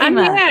 Kia ora,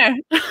 Emma. I'm here.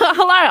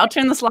 Hello. I'll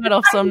turn the slide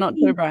off so I'm not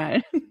too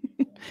bright.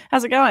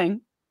 How's it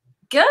going?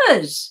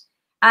 Good.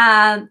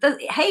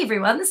 Hey,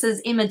 everyone. This is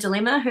Emma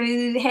Dilemma,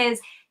 who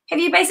have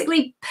you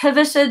basically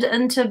pivoted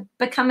into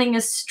becoming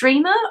a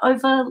streamer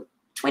over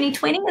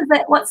 2020? Is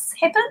that what's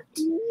happened?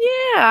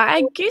 Yeah,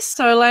 I guess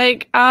so.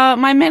 Like,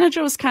 my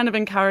manager was kind of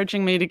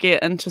encouraging me to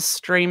get into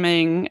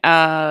streaming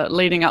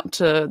leading up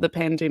to the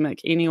pandemic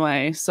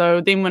anyway.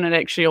 So then when it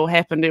actually all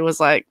happened, it was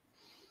like,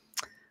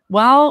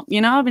 well, you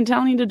know, I've been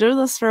telling you to do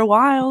this for a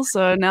while,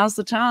 so now's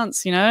the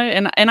chance, you know.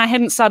 And I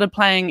hadn't started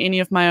playing any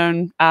of my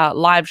own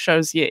live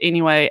shows yet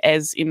anyway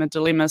as Emma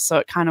Dilemma, so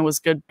it kind of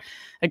was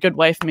a good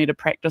way for me to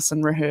practice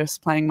and rehearse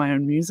playing my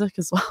own music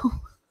as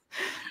well.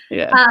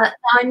 Yeah.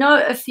 I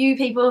know a few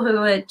people who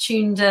are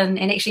tuned in,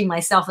 and actually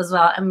myself as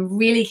well. I'm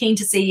really keen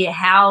to see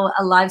how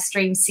a live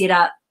stream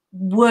setup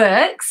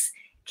works.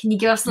 Can you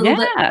give us a little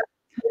bit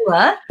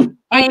more?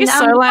 I guess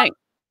so. Like,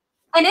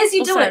 and as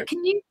you do it,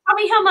 can you tell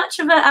me how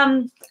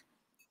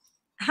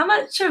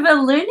much of a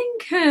learning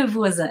curve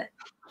was it?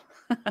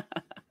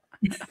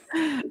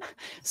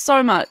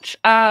 So much.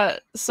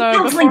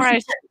 So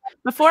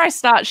before I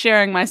start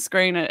sharing my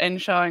screen and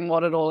showing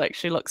what it all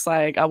actually looks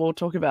like, I will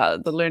talk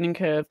about the learning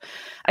curve.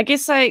 I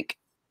guess like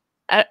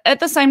at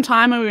the same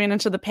time when we went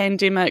into the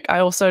pandemic, I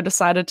also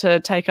decided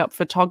to take up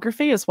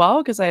photography as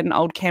well because I had an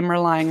old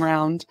camera lying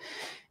around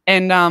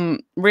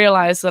and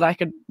realized that I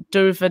could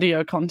do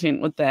video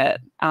content with that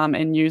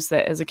and use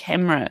that as a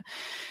camera.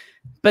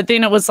 But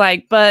then it was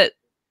like, but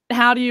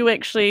how do you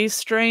actually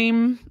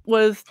stream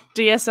with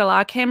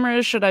DSLR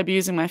cameras? Should I be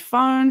using my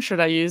phone?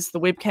 Should I use the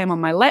webcam on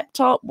my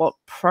laptop? What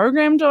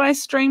program do I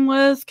stream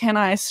with? Can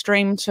I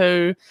stream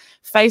to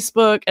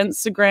Facebook,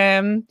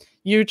 Instagram,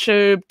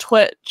 YouTube,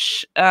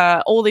 Twitch,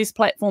 all these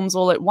platforms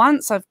all at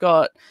once?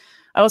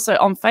 I also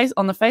on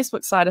the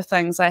Facebook side of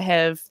things, I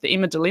have the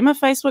Emma Dilemma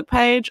Facebook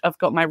page. I've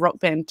got my Rock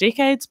Band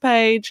Decades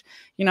page.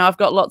 You know, I've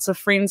got lots of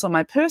friends on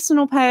my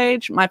personal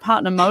page. My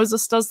partner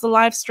Moses does the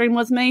live stream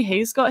with me.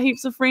 He's got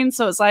heaps of friends.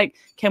 So it's like,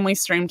 can we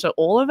stream to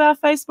all of our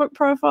Facebook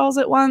profiles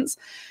at once?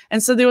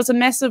 And so there was a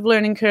massive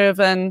learning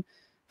curve in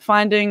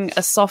finding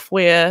a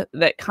software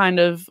that kind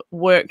of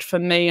worked for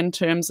me in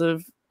terms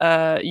of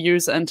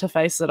user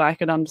interface that I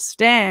could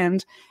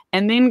understand,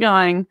 and then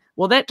going,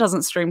 well, that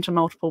doesn't stream to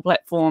multiple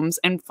platforms,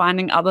 and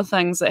finding other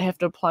things that have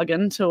to plug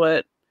into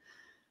it.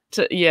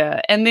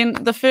 And then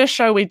the first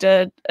show we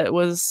did, it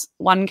was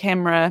one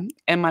camera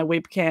and my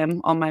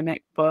webcam on my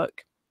MacBook.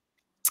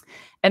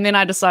 And then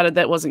I decided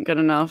that wasn't good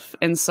enough.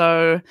 And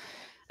so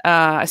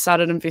I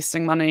started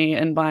investing money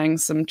in buying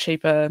some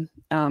cheaper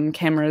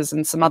cameras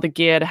and some other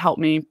gear to help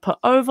me put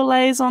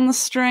overlays on the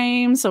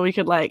stream so we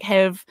could like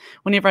have,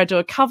 whenever I do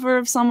a cover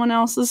of someone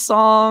else's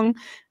song,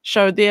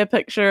 show their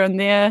picture and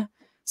their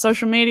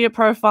social media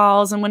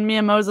profiles. And when me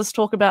and Moses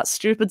talk about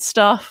stupid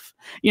stuff,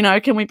 you know,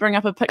 can we bring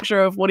up a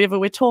picture of whatever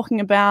we're talking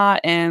about,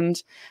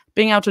 and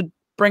being able to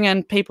bring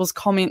in people's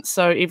comments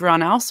so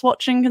everyone else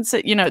watching can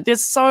see, you know,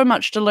 there's so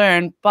much to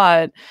learn.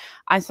 But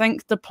I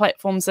think the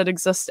platforms that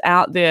exist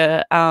out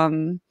there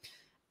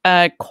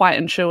are quite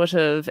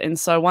intuitive. And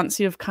so once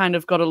you've kind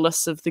of got a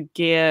list of the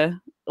gear,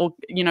 or,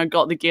 you know,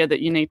 got the gear that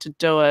you need to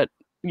do it,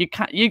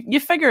 you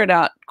figure it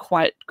out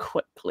quite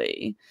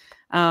quickly.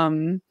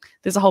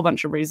 There's a whole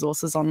bunch of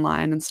resources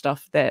online and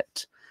stuff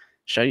that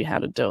show you how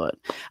to do it.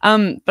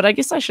 But I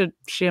guess I should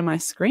share my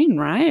screen,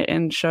 right?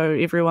 And show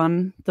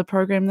everyone the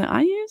program that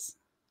I use.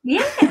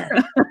 Yeah.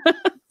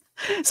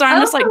 So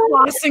I'm just like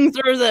passing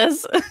through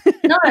this.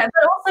 No, but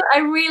also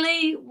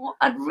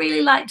I'd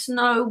really like to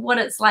know what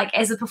it's like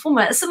as a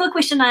performer. A similar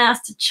question I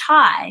asked to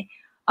CHAII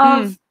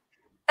of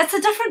it's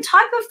a different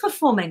type of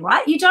performing,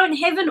 right? You don't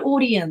have an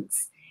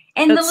audience.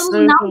 And the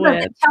little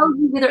number that tells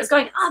you whether it's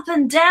going up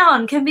and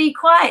down can be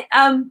quite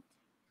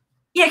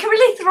it can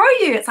really throw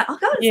you. It's like, oh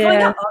God, it's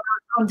going up, oh,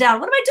 it's going down.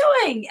 What am I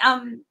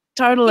doing?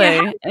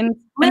 Totally. And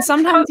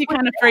sometimes you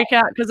kind of freak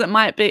out because it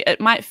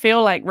might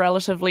feel like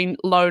relatively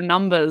low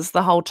numbers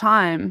the whole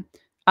time.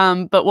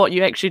 But what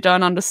you actually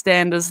don't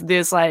understand is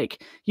there's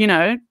like, you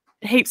know,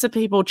 heaps of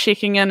people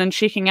checking in and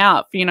checking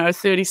out, you know,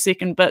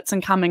 30-second bits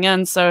and coming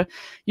in. So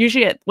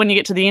usually when you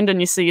get to the end and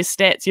you see your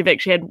stats, you've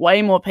actually had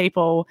way more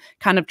people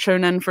kind of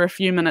tune in for a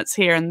few minutes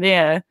here and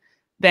there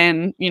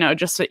than, you know,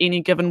 just for any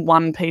given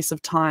one piece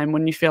of time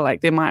when you feel like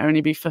there might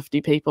only be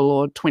 50 people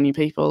or 20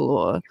 people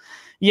or,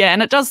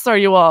 and it does throw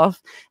you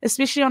off,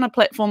 especially on a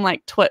platform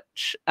like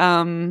Twitch,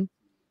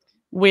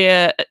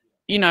 where,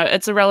 you know,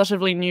 it's a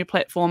relatively new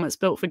platform. It's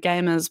built for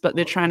gamers, but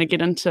they're trying to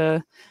get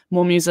into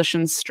more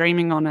musicians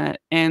streaming on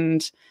it.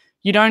 And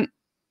you don't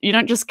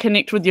just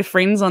connect with your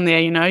friends on there,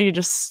 you know, you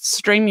just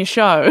stream your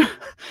show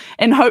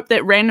and hope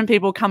that random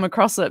people come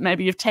across it.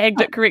 Maybe you've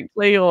tagged it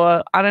correctly,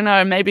 or I don't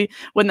know, maybe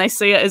when they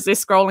see it as they're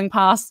scrolling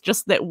past,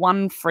 just that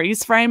one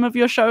freeze frame of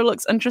your show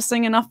looks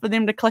interesting enough for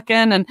them to click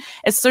in. And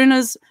as soon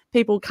as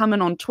people come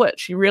in on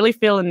Twitch, you really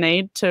feel a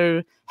need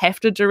to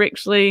have to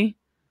directly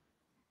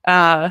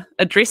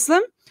address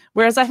them.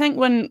 Whereas I think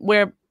when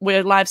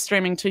we're live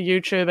streaming to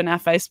YouTube and our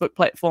Facebook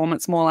platform,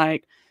 it's more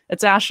like,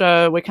 it's our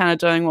show, we're kind of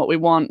doing what we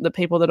want. The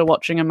people that are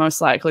watching are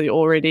most likely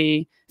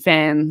already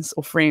fans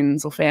or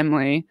friends or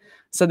family.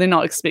 So they're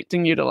not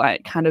expecting you to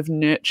like kind of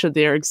nurture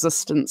their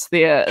existence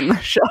there in the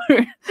show.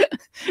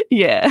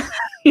 Yeah.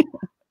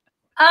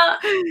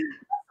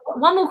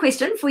 One more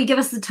question before you give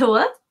us the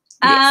tour.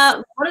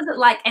 Yes. What is it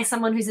like as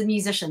someone who's a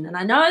musician? And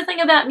I know the thing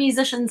about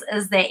musicians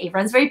is that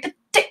everyone's very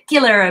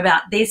particular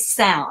about their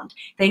sound.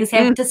 Things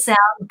have to sound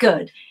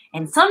good.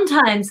 And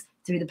sometimes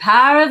through the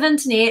power of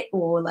internet,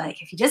 or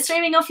like if you're just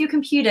streaming off your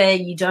computer,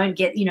 you don't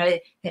get, you know,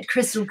 that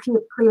crystal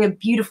clear,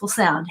 beautiful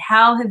sound.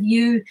 How have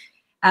you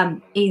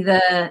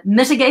either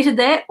mitigated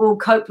that or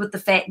coped with the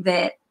fact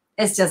that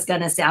it's just going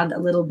to sound a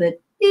little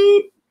bit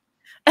beep?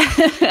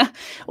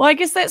 Well, I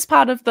guess that's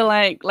part of the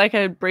like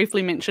I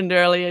briefly mentioned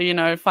earlier, you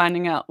know,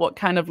 finding out what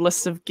kind of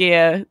list of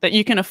gear that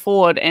you can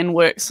afford and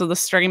works for the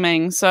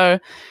streaming. So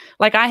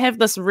like I have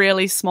this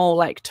really small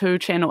like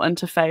 2-channel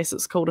interface.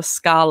 It's called a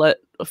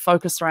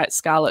Focusrite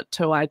Scarlett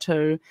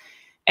 2i2.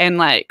 And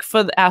like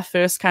for our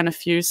first kind of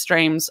few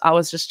streams, I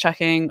was just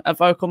chucking a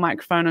vocal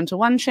microphone into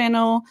one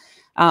channel,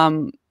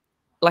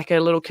 like a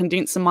little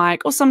condenser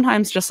mic, or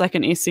sometimes just like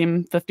an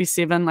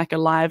SM57, like a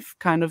live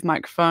kind of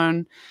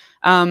microphone,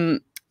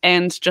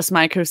 and just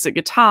my acoustic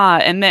guitar.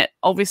 And that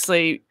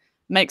obviously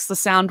makes the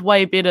sound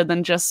way better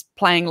than just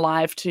playing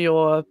live to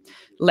your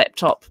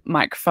laptop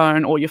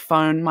microphone or your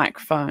phone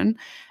microphone.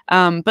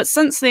 But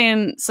since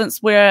then,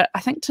 I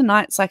think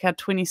tonight's like our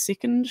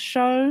 22nd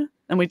show,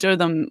 and we do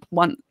them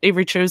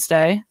every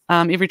Tuesday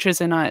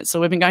night. So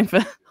we've been going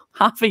for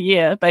half a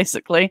year,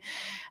 basically,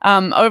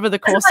 over the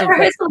course of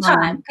rehearsal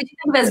time. Could you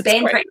think of it as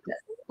band practice?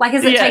 Like,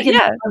 is it taking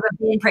over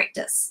band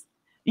practice?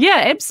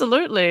 Yeah,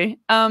 absolutely.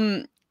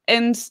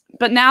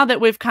 But now that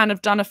we've kind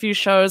of done a few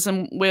shows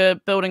and we're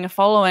building a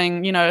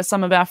following, you know,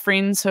 some of our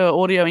friends who are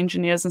audio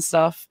engineers and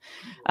stuff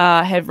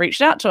have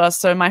reached out to us.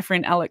 So my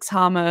friend Alex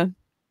Harmer,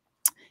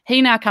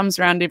 he now comes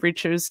around every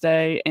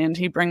Tuesday and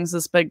he brings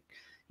this big,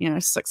 you know,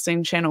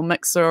 16-channel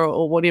mixer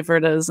or whatever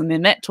it is, and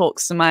then that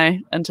talks to my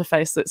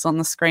interface that's on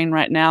the screen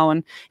right now,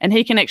 and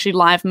he can actually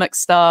live mix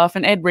stuff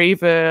and add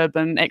reverb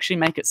and actually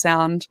make it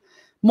sound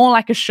more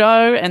like a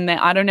show, and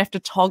that I don't have to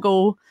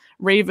toggle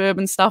reverb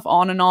and stuff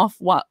on and off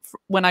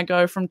when I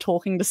go from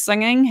talking to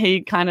singing.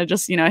 He kind of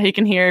just, you know, he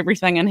can hear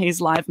everything and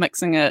he's live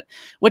mixing it,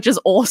 which is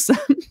awesome.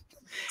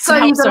 So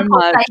you've got to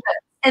pull favors.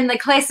 In the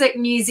classic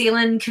New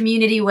Zealand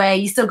community way,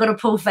 you still got to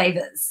pull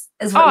favors,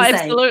 is what you're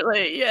saying.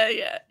 Absolutely.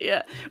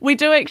 Yeah. We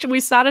do actually, we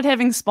started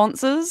having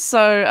sponsors.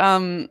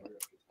 So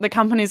the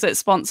companies that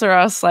sponsor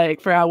us, like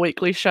for our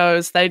weekly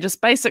shows, they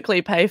just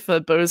basically pay for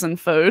booze and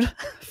food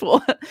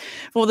for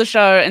the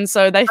show. And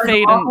so they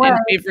feed and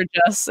beverage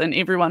us and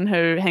everyone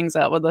who hangs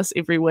out with us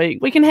every week.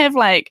 We can have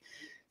like,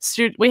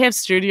 we have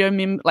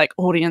like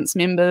audience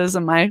members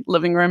in my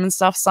living room and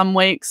stuff some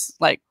weeks.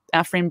 Like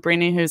our friend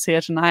Brenny, who's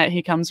here tonight,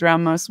 he comes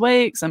around most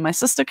weeks, and my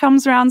sister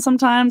comes around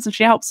sometimes and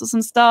she helps with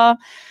some stuff.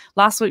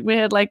 Last week we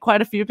had like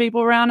quite a few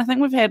people around. I think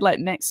we've had like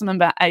maximum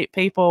about 8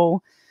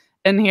 people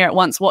in here at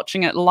once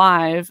watching it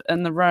live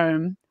in the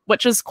room,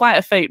 which is quite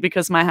a feat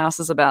because my house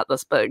is about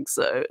this big,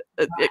 so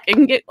it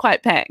can get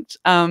quite packed.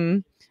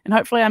 And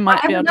hopefully I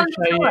might be able to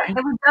show you. Have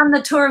we done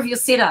the tour of your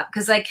setup?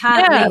 Because I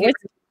can't leave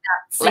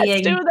seeing.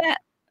 Let's do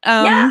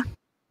that.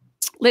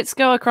 Let's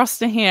go across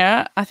to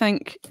here. I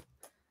think,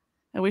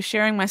 are we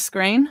sharing my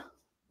screen?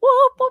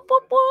 Whoop, whoop,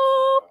 whoop,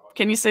 whoop.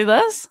 Can you see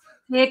this?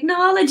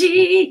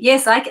 Technology.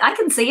 Yes, I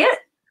can see it.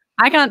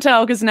 I can't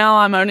tell because now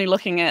I'm only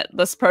looking at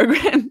this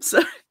program.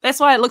 So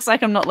that's why it looks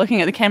like I'm not looking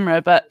at the camera,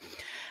 but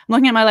I'm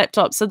looking at my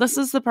laptop. So this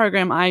is the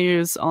program I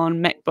use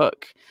on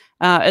MacBook.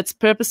 It's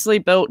purposely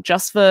built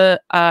just for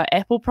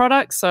Apple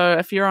products. So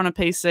if you're on a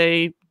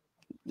PC,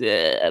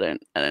 I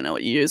don't know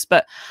what you use,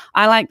 but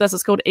I like this.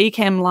 It's called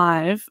Ecamm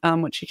Live,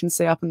 which you can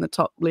see up in the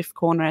top left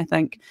corner, I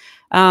think.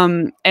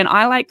 And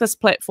I like this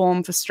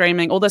platform for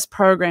streaming, or this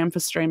program for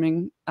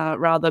streaming,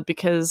 rather,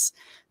 because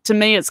to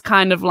me it's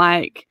kind of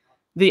like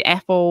the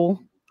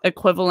Apple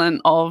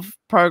equivalent of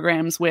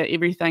programs where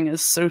everything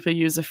is super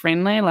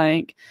user-friendly.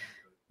 Like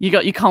you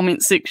got your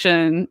comment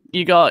section,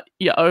 you got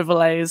your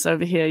overlays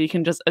over here. You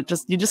can just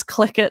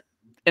click it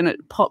and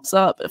it pops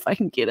up if I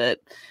can get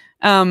it.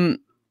 And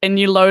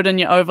you load in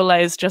your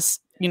overlays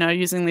just, you know,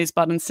 using these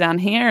buttons down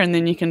here, and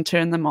then you can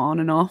turn them on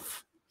and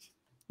off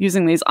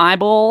using these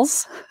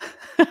eyeballs.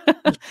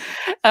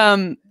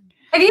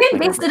 Have you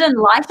invested in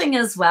lighting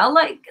as well?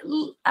 Like,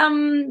 do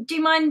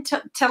you mind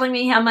telling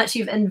me how much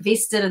you've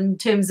invested in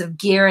terms of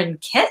gear and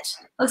kit?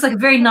 Looks like a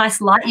very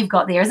nice light you've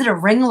got there. Is it a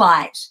ring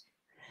light?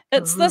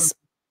 It's this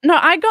No,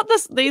 I got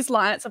these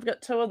lights. I've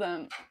got 2 of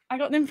them. I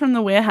got them from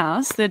the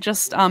warehouse. They're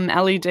just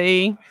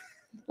LED,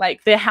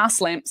 like they're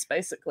house lamps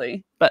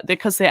basically. But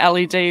because they're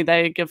LED,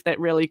 they give that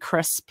really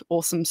crisp,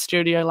 awesome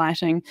studio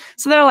lighting.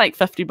 So they're like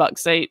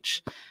 $50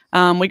 each.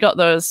 We got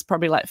those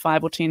probably like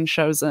 5 or 10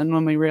 shows in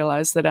when we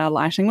realized that our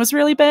lighting was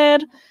really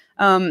bad.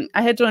 I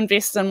had to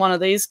invest in one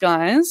of these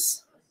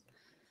guys.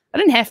 I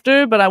didn't have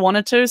to, but I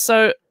wanted to.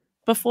 So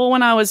before,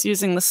 when I was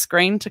using the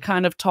screen to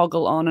kind of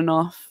toggle on and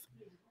off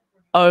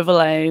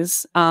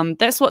overlays,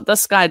 that's what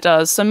this guy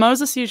does. So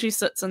Moses usually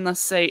sits in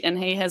this seat and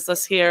he has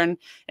this here,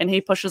 and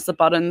he pushes the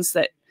buttons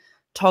that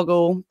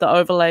toggle the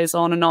overlays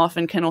on and off,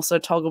 and can also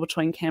toggle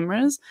between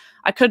cameras.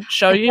 I could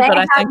show you, but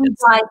I think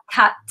it's like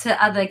cut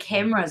to other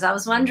cameras. I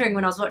was wondering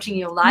when I was watching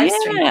your live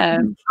stream. I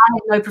had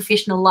no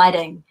professional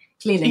lighting,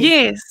 clearly.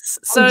 Yes.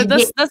 So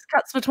this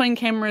cuts between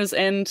cameras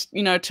and,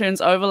 you know, turns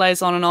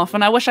overlays on and off.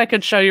 And I wish I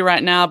could show you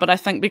right now, but I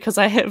think because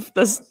I have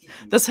this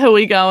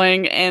Hui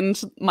going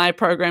and my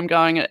program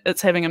going,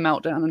 it's having a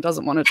meltdown and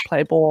doesn't want to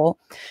play ball.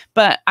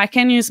 But I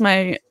can use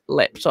my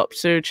laptop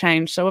to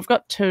change. So we've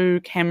got 2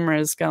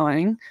 cameras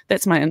going.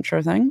 That's my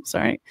intro thing.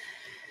 Sorry.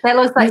 That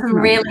looks like some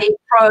really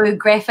pro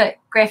graphic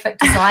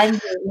design.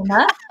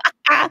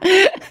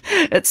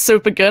 It's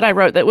super good. I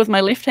wrote that with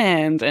my left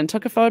hand and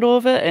took a photo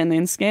of it and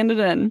then scanned it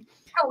in.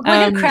 We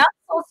can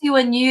crowdsource you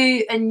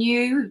a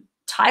new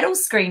title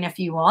screen if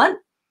you want.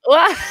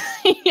 Well,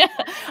 yeah,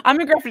 I'm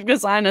a graphic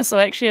designer, so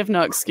I actually have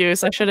no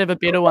excuse. I should have a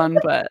better one,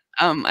 but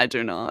I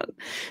do not.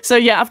 So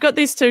yeah, I've got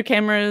these 2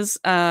 cameras.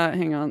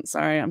 Hang on,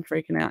 sorry, I'm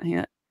freaking out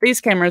here.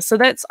 These cameras. So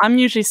I'm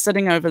usually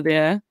sitting over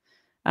there.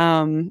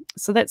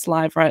 So that's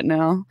live right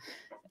now.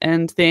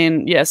 And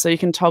then, yeah, so you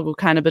can toggle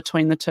kind of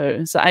between the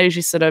 2. So I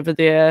usually sit over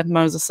there.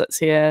 Moses sits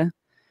here.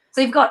 So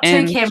you've got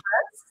 2 cameras.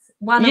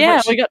 One of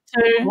which we got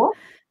 2.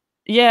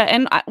 Yeah,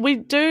 and we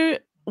do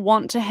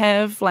want to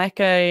have like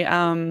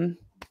a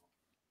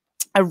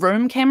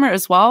room camera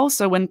as well.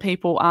 So when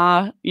people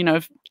are, you know,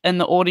 in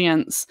the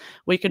audience,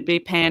 we could be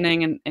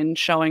panning and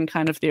showing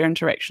kind of their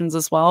interactions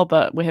as well.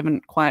 But we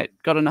haven't quite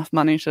got enough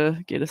money to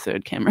get a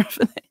 3rd camera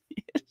for that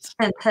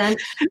yet.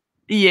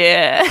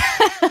 Yeah.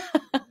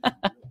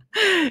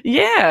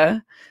 Yeah.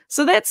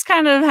 So that's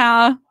kind of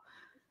how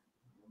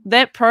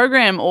that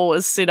program all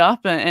was set up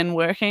and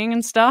working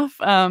and stuff.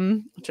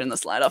 I'll turn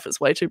this light off. It's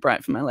way too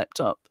bright for my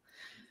laptop.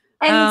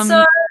 And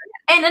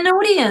and an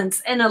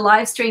audience in a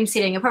live stream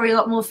setting are probably a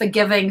lot more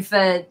forgiving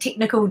for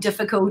technical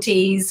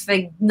difficulties, for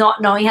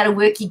not knowing how to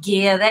work your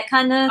gear, that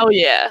kind of. Oh,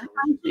 yeah.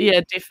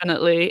 Yeah,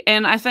 definitely.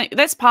 And I think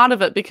that's part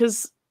of it,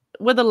 because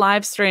with a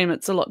live stream,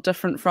 it's a lot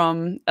different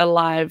from a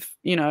live,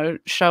 you know,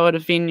 show at a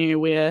venue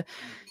where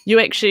you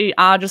actually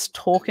are just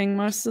talking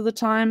most of the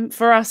time,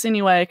 for us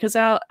anyway, because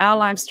our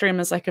live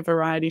stream is like a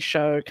variety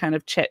show, kind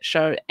of chat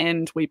show,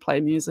 and we play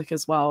music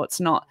as well.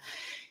 It's not,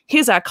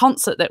 here's our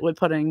concert that we're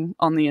putting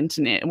on the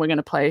internet and we're going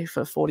to play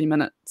for 40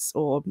 minutes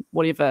or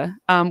whatever.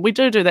 We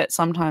do that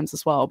sometimes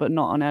as well, but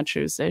not on our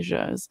Tuesday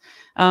shows.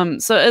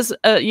 So it's,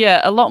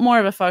 a lot more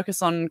of a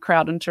focus on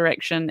crowd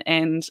interaction,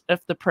 and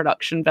if the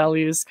production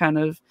values kind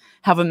of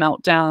have a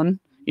meltdown,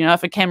 you know,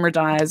 if a camera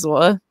dies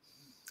or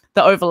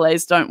the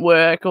overlays don't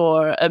work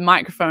or a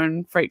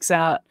microphone freaks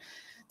out.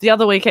 The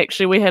other week,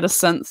 actually, we had a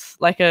synth,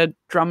 like a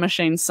drum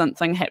machine synth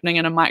thing happening,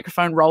 and a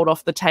microphone rolled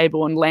off the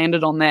table and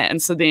landed on that.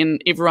 And so then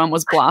everyone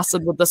was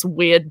blasted with this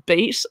weird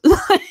beat.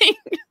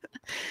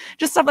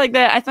 Just stuff like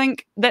that. I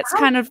think that's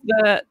kind of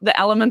the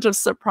element of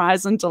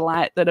surprise and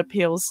delight that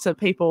appeals to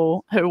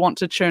people who want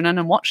to tune in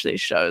and watch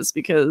these shows,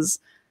 because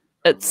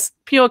it's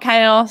pure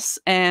chaos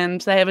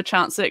and they have a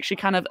chance to actually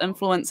kind of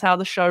influence how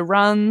the show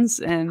runs.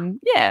 And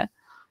yeah.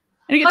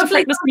 And you get to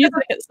practice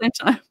music at the same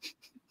time.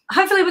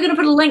 Hopefully we're going to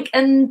put a link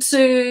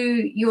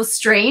into your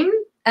stream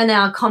in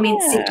our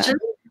comments section.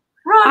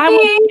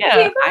 Right.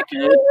 I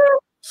could.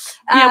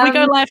 Yeah, we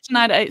go live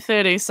tonight at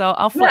 8:30, so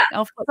I'll flip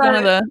one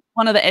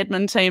of the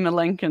admin team a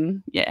link,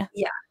 and yeah.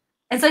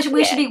 And so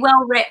we should be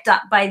well wrapped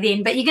up by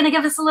then. But you're going to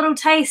give us a little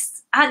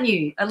taste, aren't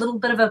you? A little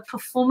bit of a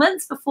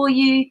performance before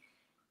you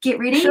get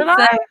ready. Should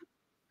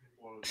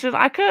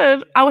I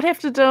could. I would have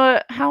to do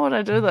it. How would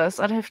I do this?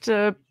 I'd have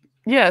to.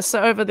 Yeah,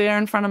 so over there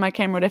in front of my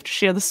camera, I'd have to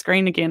share the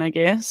screen again, I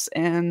guess,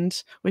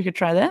 and we could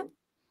try that.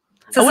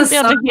 I wouldn't be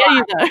able to hear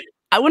you, though.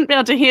 I wouldn't be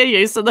able to hear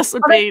you, so this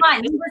would be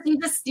fine. You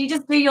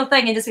just do your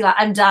thing and just be like,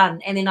 I'm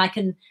done, and then I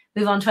can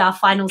move on to our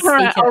final speaker.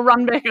 All right, I'll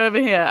run back over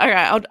here.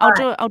 Okay,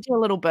 I'll do a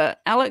little bit.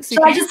 Alex,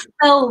 should I just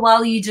fill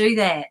while you do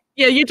that?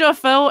 Yeah, you do a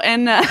fill,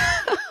 and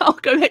I'll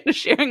go back to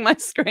sharing my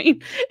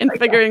screen and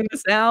figuring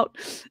this out.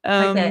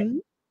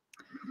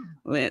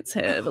 Let's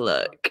have a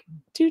look.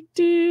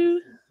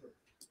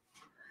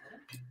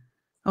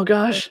 Oh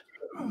gosh.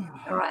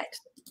 All right.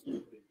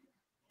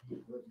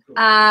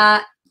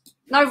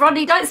 No,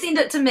 Rodney, don't send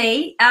it to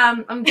me.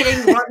 I'm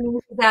getting Rodney,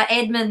 our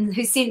admin,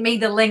 who sent me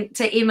the link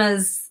to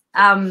Emma's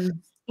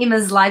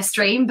live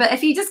stream. But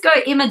if you just go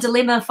Emma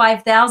Dilemma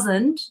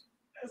 5000,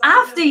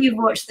 after you've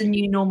watched the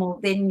new normal,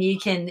 then you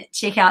can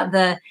check out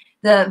the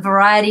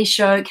variety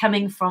show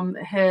coming from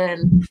her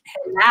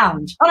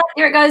lounge. Oh,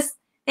 there it goes.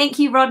 Thank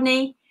you,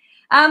 Rodney.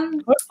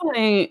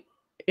 Hopefully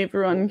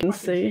everyone can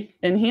see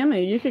and hear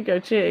me. You could go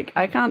check.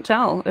 I can't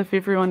tell if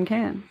everyone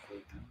can.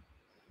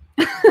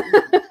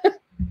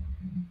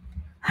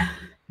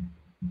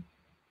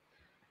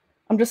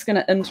 I'm just going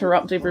to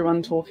interrupt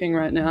everyone talking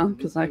right now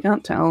because I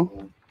can't tell.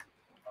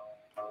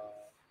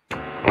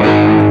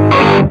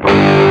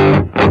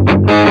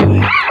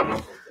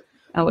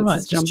 Alex right,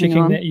 is just jumping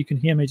checking on. that you can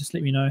hear me. Just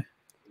let me know.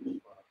 I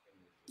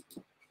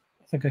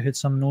think I heard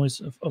some noise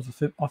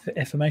of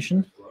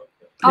affirmation.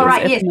 All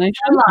right, yes. Yeah.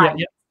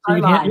 So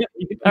you can hear,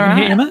 you can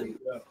hear Emma?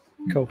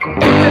 Cool.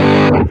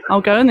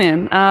 I'll go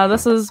then.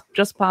 This is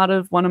just part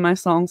of one of my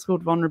songs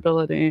called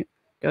Vulnerability. It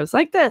goes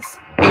like this.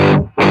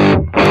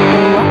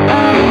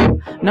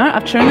 No,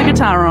 I've turned the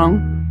guitar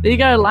wrong. There you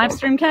go, live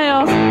stream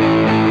chaos. I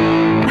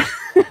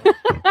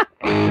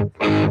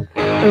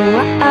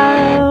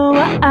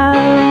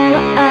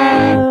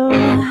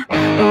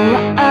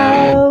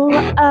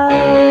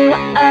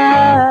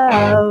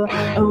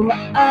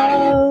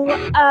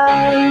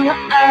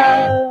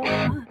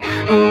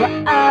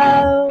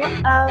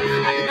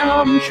know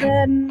I'm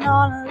treading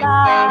on a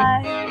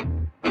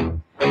line.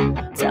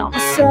 Tell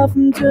myself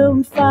I'm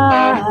doing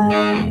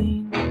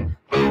fine.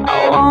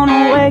 I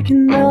wanna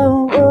awaken the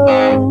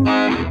wound.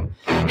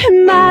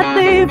 It might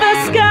leave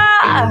a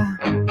scar.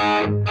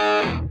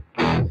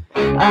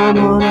 I'm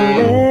on a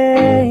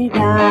late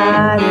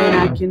night and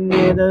I can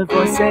hear the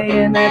voice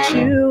saying that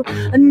you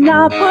are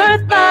not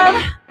worth love.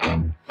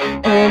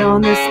 And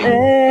on this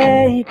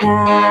late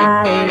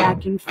night I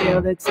can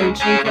feel the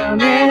tension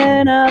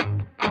coming up.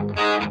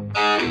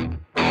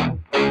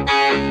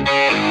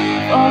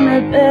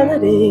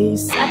 Vulnerability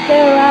sat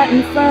there right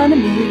in front of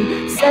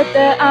me. Said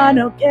there are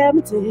no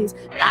guarantees,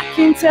 and I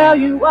can't tell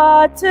you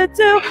what to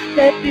do.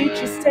 Baby,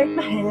 just take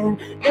my hand.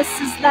 This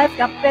is life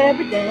got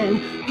buried in.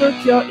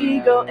 Look your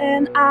ego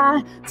in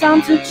eye.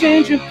 Time to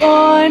change your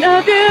point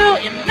of view.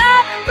 You're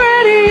not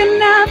pretty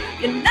enough.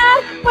 You're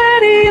not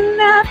worthy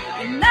enough.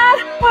 You're not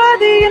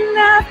worthy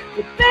enough.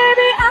 But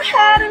baby, I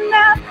had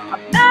enough.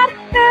 I'm not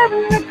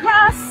bearing the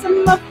cross of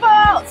my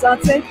faults. I'll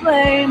take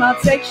blame, I'll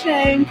take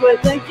shame.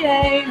 Quit the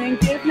game and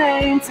give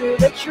name to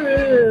the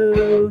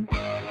truth.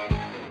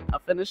 I'll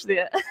finish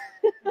there.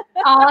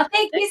 Oh,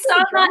 thank you so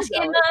much,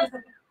 Emma.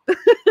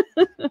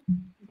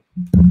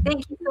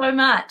 Thank you so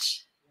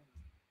much.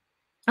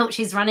 Oh,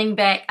 she's running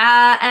back.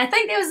 And I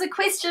think there was a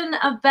question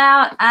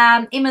about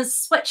Emma's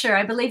switcher.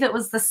 I believe it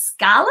was the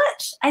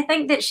Scarlet, I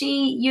think, that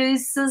she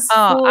uses.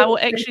 Oh, I will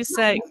actually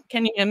say,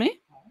 can you hear me?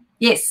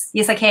 Yes,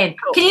 I can.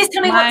 Cool. Can you just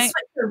tell me what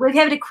switcher? We've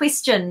had a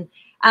question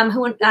from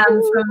one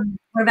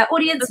of our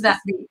audience about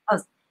the.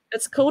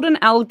 It's called an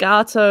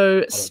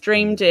Elgato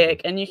Stream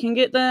Deck, and you can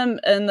get them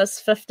in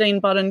this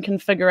 15-button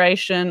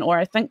configuration, or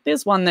I think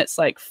there's one that's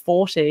like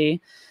 40.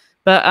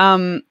 But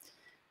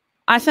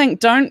I think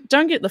don't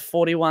get the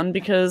 41,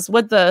 because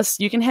with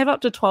this you can have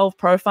up to 12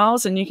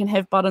 profiles, and you can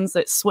have buttons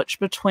that switch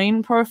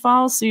between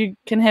profiles, so you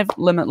can have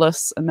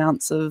limitless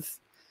amounts of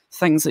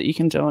things that you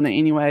can do on it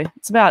anyway.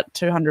 It's about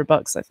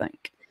 $200, I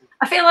think.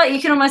 I feel like you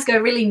can almost go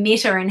really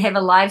meta and have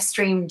a live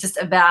stream just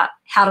about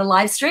how to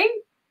live stream.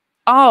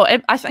 Oh,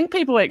 I think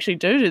people actually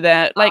do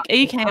that. Like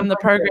Ecamm, the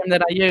program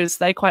that I use,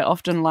 they quite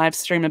often live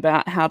stream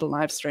about how to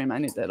live stream. I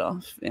need that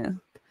off.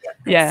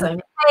 Yeah. So,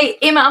 hey,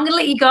 Emma, I'm going to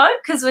let you go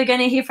because we're going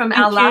to hear from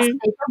our last speaker.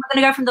 We're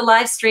going to go from the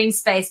live stream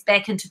space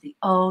back into the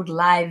old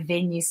live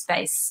venue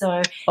space.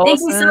 So thank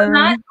you so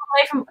much.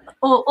 Away from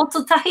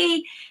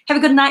Ototahi. Have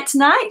a good night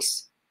tonight.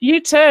 You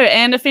too.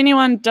 And if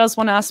anyone does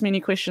want to ask me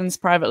any questions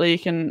privately, you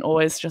can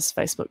always just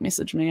Facebook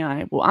message me.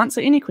 I will answer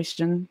any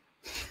question.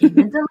 Emma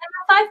Dilemma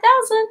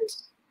 5000.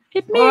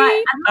 Hit me.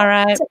 All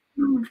right. To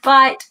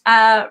invite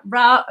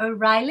Rahine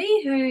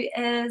O'Rielly, who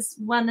is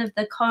one of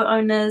the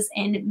co-owners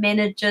and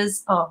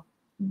managers of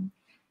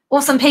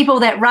awesome people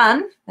that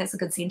run, that's a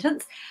good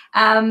sentence,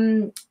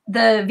 the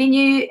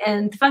venue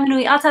in Te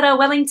Whanganui Atara,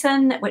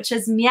 Wellington, which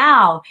is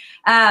Meow.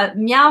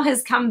 Meow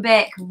has come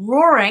back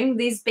roaring.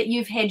 But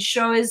you've had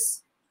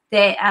shows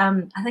that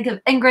I think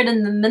of Ingrid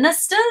and the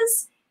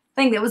Ministers.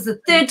 I think that was the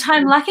third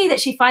time lucky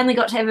that she finally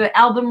got to have her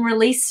album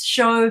release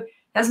show.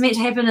 That was meant to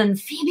happen in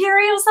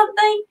February or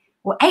something,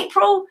 or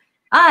April.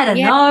 I don't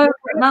know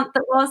what month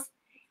it was.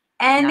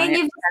 And then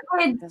you've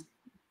had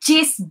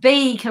Jess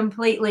B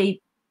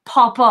completely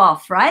pop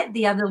off, right,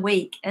 the other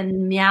week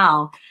in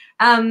Meow.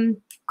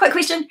 Quick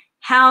question.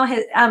 How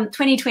has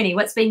 2020,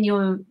 what's been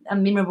your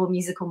memorable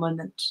musical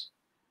moment?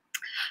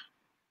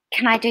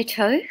 Can I do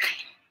two?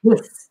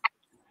 Yes.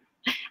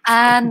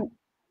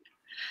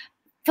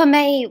 For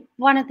me,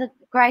 one of the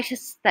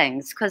greatest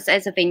things, because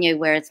as a venue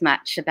we're as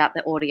much about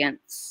the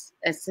audience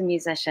as the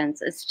musicians,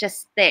 it's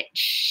just that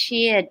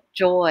sheer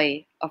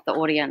joy of the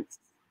audience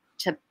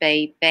to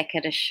be back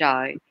at a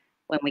show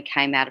when we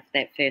came out of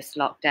that first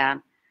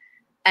lockdown.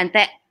 And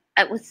that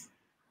it was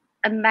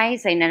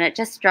amazing, and it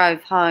just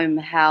drove home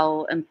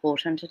how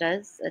important it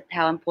is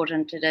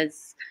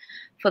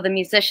for the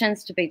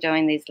musicians to be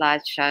doing these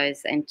live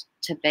shows and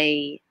to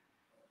be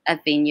a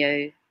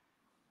venue,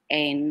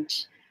 and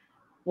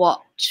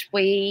what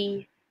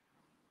we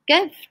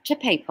give to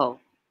people.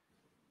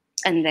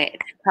 and that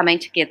coming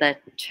together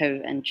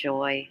to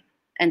enjoy.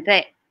 And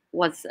that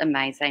was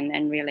amazing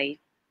and really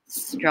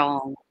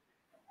strong,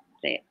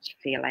 that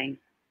feeling.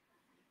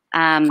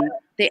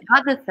 The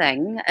other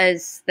thing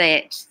is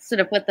that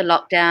sort of with the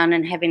lockdown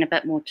and having a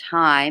bit more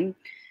time,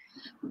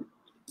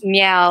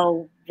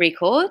 Meow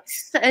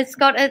Records has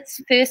got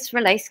its first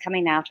release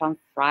coming out on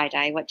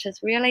Friday, which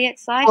is really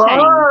exciting.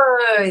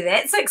 Oh,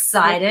 that's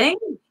exciting.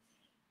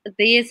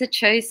 There's a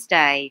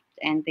Tuesday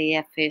and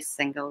their first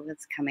single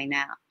is coming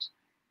out.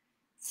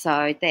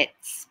 So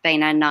that's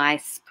been a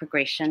nice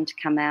progression to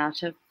come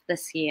out of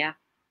this year.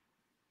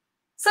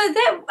 So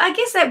that, I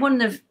guess that would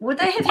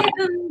they have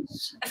happened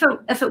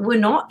if it were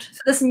not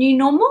for this new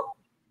normal?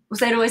 Was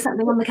that always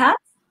something on the cards?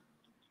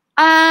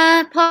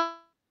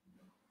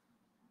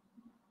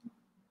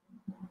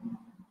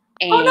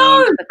 Oh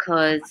no!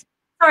 Because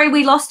sorry,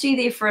 we lost you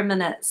there for a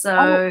minute.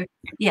 So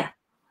yeah.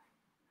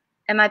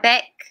 Am I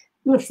back?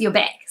 Yes, you're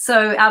back.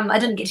 So I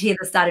didn't get to hear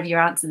the start of your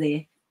answer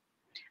there.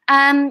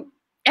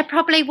 It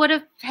probably would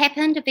have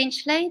happened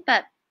eventually,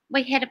 but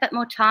we had a bit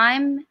more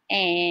time,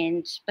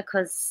 and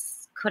because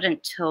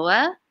couldn't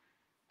tour,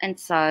 and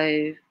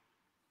so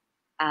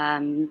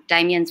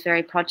Damien's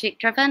very project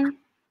driven.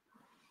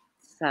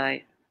 So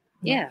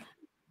yeah.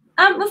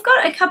 We've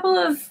got a couple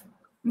of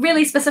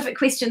really specific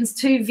questions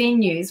to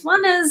venues.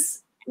 One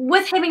is,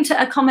 with having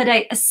to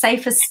accommodate a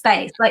safer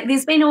space, like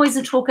there's been always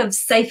a talk of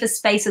safer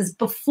spaces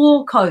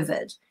before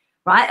COVID,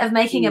 right? Of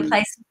making a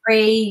place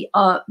free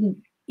of,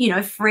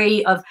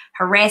 free of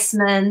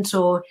harassment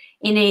or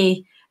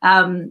any,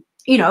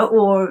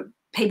 or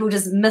people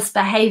just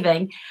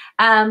misbehaving.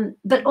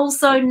 But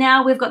also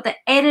now we've got the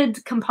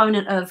added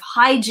component of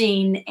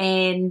hygiene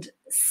and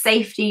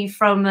safety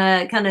from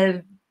a kind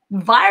of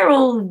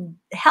viral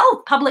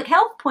health, public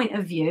health point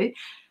of view.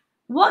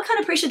 What kind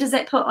of pressure does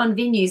that put on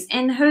venues,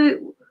 and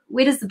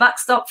where does the buck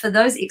stop for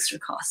those extra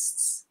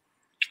costs?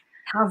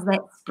 How's that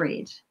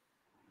spread?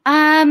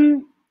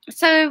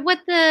 So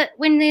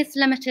when there's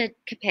limited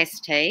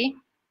capacity,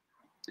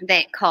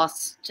 that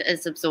cost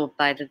is absorbed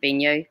by the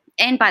venue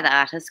and by the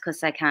artists because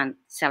they can't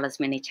sell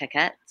as many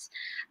tickets.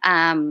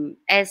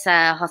 As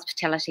a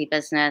hospitality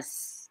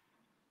business,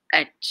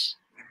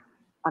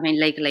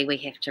 legally we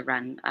have to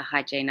run a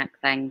hygienic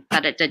thing,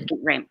 but it did get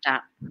ramped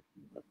up,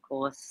 of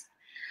course.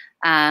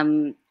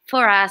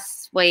 For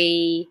us,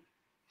 we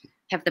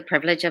have the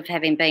privilege of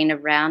having been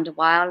around a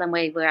while, and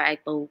we were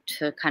able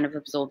to kind of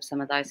absorb some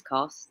of those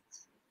costs.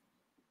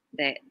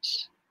 That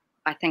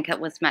I think it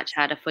was much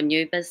harder for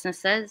new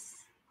businesses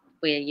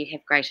where you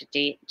have greater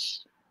debt.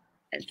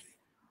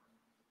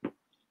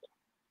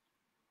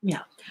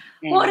 Yeah.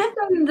 What have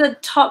been the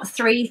top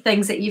 3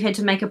 things that you've had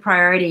to make a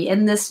priority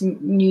in this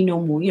new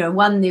normal?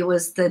 One, there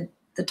was the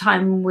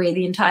time where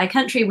the entire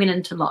country went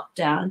into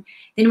lockdown.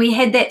 Then we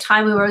had that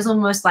time where it was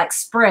almost like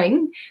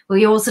spring, where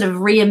we all sort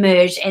of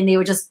re-emerged and there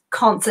were just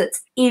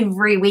concerts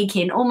every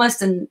weekend,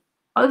 almost an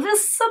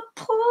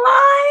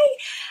oversupply.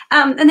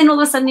 And then all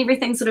of a sudden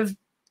everything sort of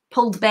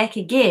pulled back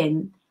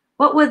again.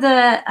 What are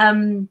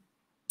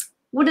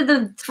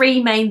the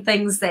 3 main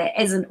things that,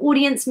 as an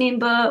audience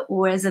member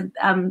or as a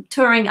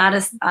touring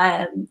artist,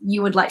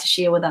 you would like to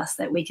share with us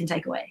that we can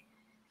take away?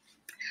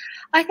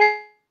 I think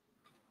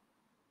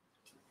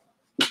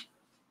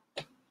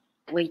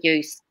we're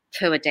used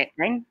to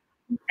adapting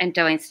and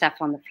doing stuff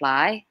on the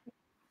fly.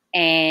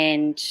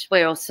 And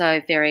we're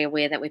also very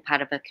aware that we're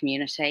part of a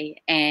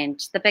community. And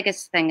the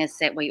biggest thing is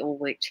that we all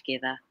work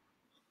together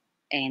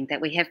and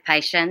that we have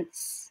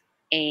patience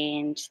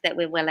and that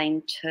we're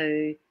willing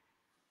to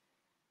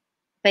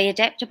be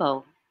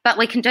adaptable. But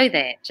we can do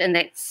that. And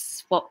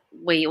that's what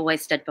we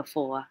always did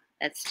before.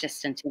 It's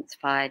just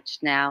intensified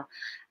now.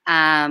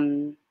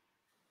 And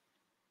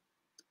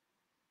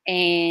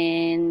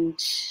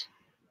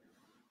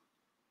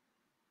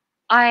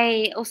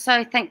I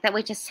also think that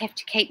we just have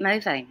to keep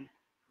moving,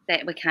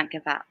 that we can't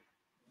give up.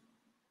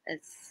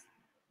 It's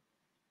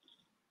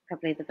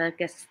probably the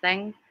biggest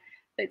thing.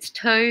 It's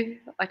 2.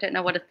 I don't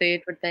know what a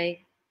 3rd would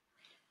be.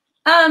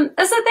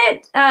 Is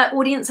it that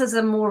audiences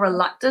are more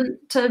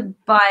reluctant to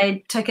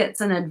buy tickets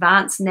in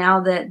advance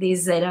now that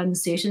there's that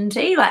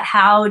uncertainty? Like,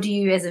 how do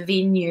you, as a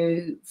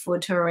venue for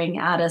touring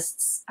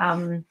artists,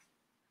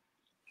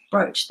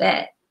 broach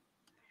that?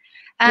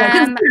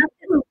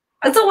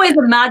 It's always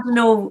a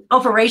marginal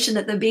operation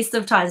at the best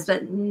of times,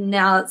 but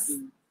now it's,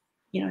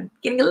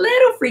 getting a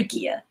little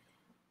freakier.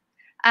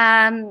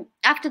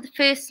 After the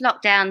first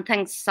lockdown,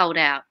 things sold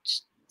out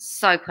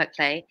so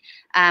quickly.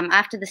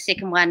 After the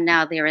second one,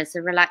 now there is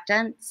a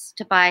reluctance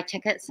to buy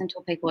tickets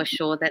until people are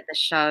sure that the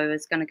show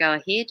is going to go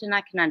ahead, and I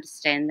can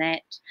understand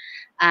that.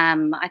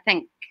 I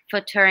think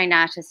for touring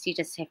artists, you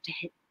just have to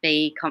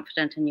be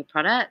confident in your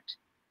product.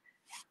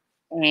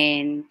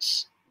 And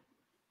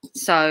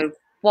so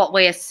what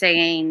we're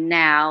seeing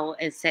now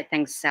is that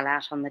things sell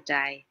out on the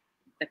day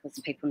because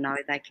people know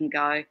they can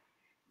go.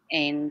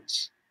 And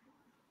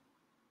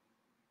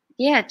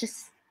yeah,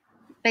 just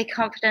be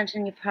confident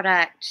in your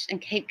product and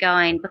keep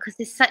going, because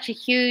there's such a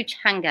huge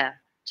hunger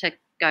to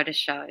go to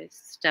shows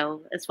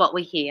still, is what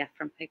we hear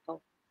from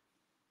people.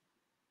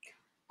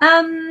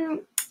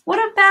 What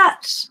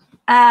about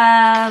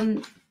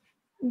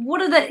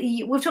what are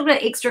the, we've talked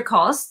about extra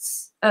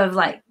costs of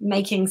like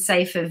making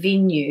safer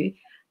venue.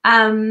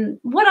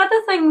 What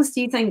other things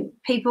do you think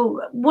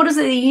people, what is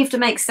it that you have to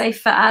make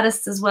safe for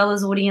artists as well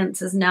as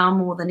audiences now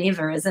more than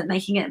ever? Is it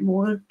making it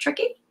more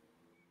tricky?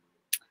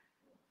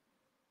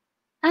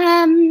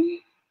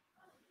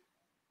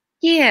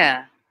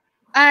 Yeah.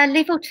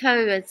 Level 2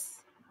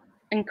 is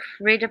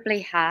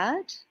incredibly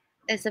hard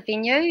as a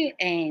venue,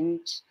 and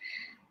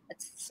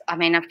it's, I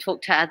mean, I've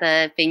talked to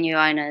other venue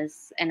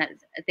owners, and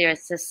there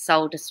is this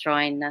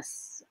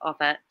soul-destroyingness of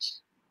it,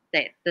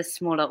 that the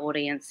smaller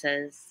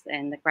audiences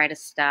and the greater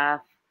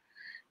staff.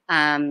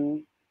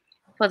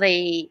 For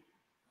the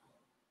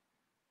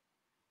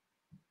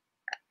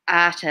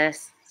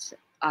artists,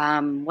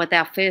 with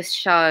our first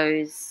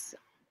shows,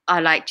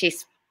 I like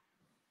Jess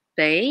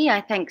B,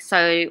 I think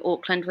so.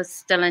 Auckland was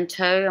still in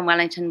 2 and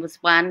Wellington was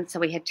 1, so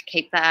we had to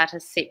keep the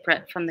artists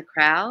separate from the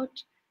crowd,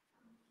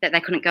 that they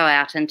couldn't go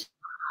out into.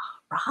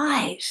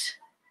 Right.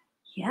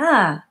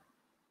 Yeah.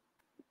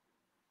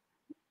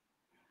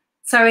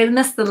 Sorry, I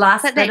missed the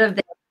last bit of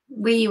that,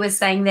 where you were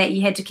saying that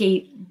you had to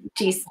keep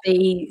Jess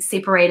B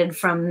separated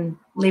from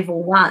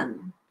level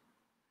 1.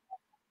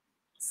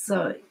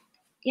 So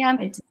yeah,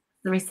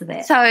 the rest of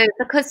that. So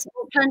because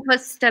Auckland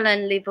was still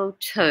in level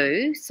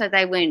 2, so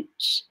they weren't,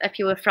 if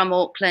you were from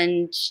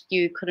Auckland,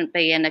 you couldn't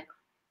be in a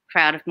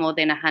crowd of more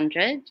than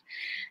 100.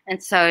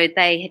 And so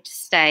they had to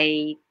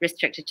stay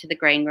restricted to the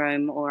green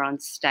room or on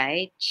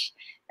stage,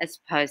 as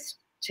opposed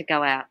to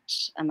go out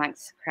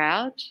amongst the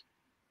crowd.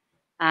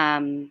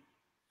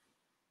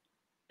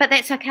 But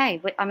that's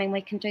okay. I mean,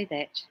 we can do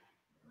that.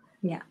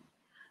 Yeah.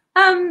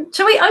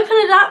 Shall we open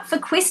it up for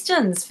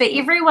questions for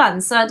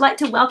everyone? So I'd like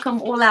to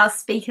welcome all our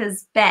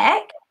speakers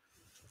back.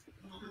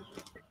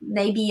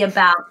 Maybe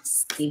about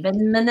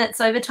 7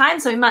 minutes over time.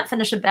 So we might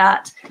finish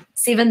about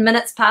 7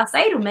 minutes past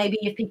 8, or maybe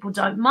if people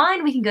don't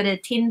mind, we can go to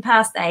 10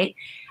 past 8.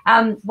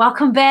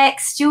 Welcome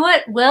back,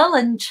 Stuart, Will,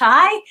 and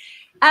CHAII.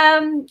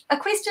 A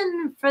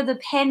question for the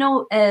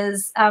panel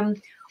is,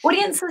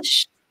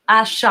 audiences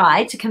are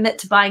shy to commit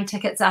to buying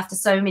tickets after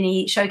so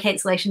many show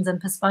cancellations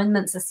and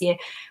postponements this year.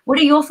 What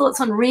are your thoughts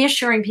on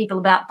reassuring people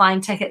about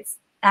buying tickets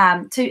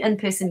to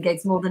in-person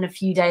gigs more than a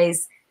few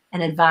days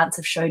in advance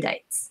of show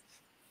dates?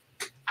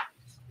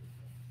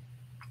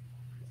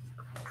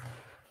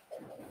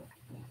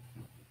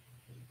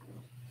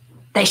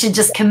 They should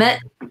just commit.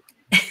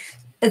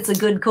 It's a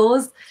good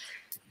cause.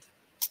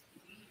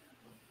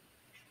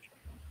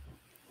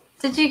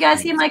 Did you guys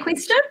hear my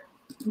question?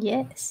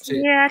 Yes.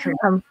 Yeah.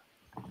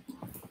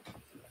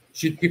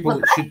 Should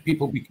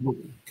people be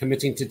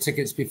committing to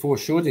tickets before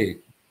show day?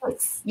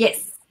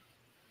 Yes.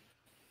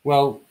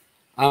 Well,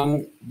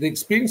 the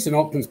experience in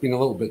Auckland's been a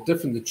little bit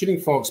different. The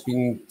Tuning Fork's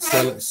been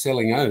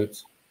selling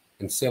out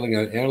and selling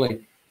out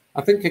early.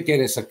 I think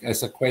again it's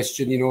a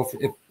question. You know,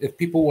 if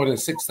people want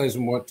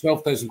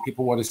 12,000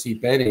 people want to see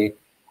Benny,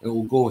 it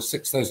will go.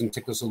 6,000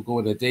 tickets will go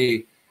in a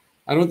day.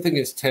 I don't think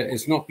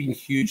it's not been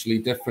hugely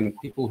different.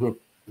 People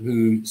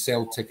who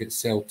sell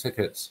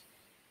tickets.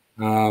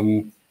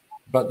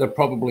 But there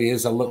probably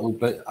is a little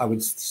bit, I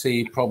would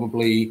say,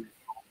 probably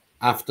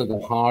after the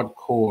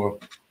hardcore,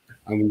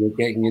 and we're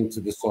getting into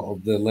the sort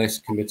of the less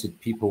committed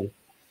people,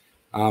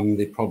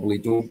 they probably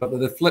don't. But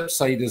the flip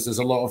side is there's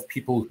a lot of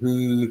people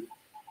who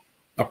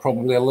are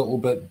probably a little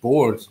bit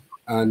bored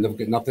and they've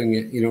got nothing,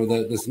 you know,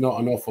 there's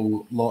not an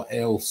awful lot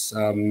else.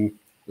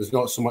 There's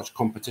not so much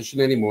competition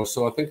anymore.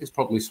 So I think it's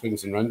probably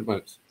swings and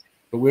roundabouts.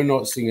 But we're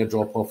not seeing a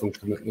drop-off in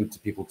commitment to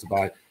people to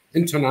buy.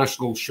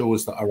 International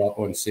shows that are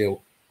on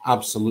sale,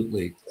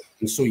 absolutely,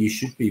 and so you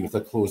should be with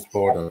a closed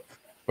border,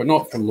 but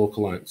not for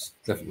local acts,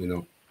 definitely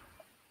not.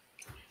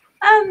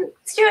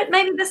 Stuart,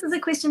 maybe this is a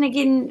question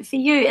again for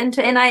you, and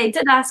I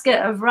did ask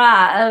it of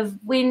Ra, of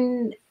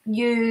when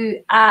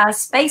you are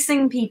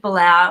spacing people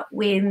out,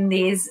 when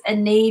there's a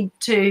need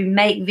to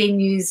make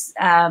venues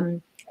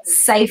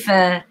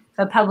safer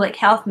for public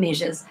health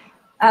measures,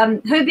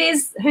 who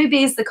bears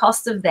the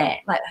cost of that?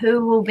 Like,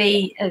 who will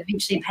be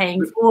eventually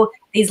paying for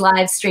these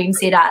live stream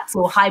setups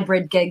or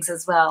hybrid gigs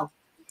as well?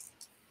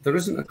 There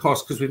isn't a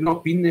cost because we've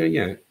not been there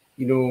yet.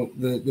 You know,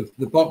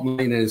 the bottom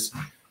line is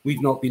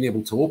we've not been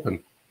able to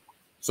open.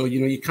 So,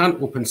 you know, you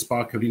can't open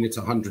Spark Arena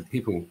to 100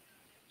 people.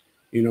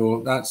 You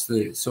know,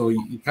 so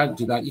you can't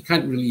do that. You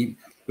can't really,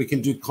 we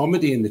can do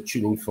comedy in the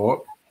Tuning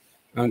Fork.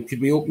 And could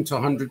we open to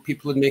 100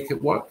 people and make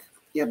it work?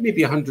 Yeah,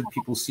 maybe 100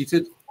 people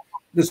seated.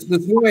 There's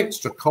no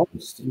extra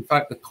cost. In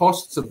fact, the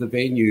costs of the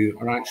venue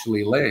are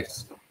actually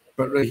less.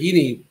 But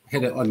Rahine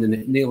hit it on the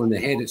nail on the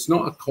head. It's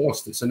not a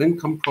cost, it's an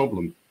income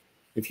problem.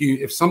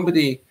 If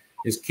somebody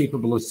is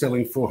capable of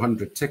selling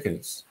 400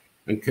 tickets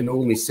and can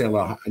only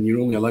sell and you're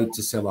only allowed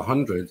to sell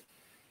 100,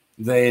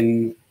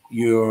 then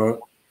your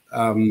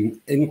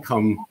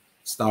income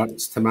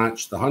starts to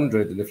match the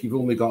 100. And if you've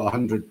only got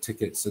 100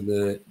 tickets and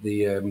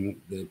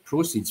the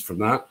proceeds from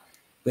that,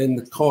 then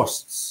the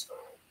costs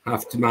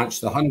have to match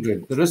the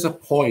 100. There is a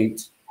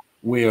point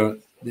where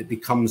it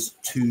becomes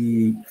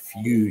too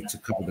few to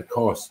cover the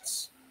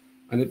costs.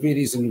 and it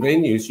varies in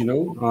venues, you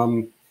know.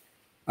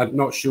 I'm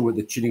not sure what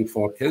the tuning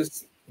fork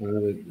is.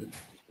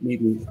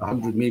 Maybe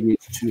 100, maybe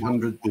it's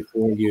 200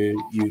 before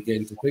you get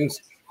into things.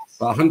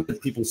 But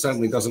 100 people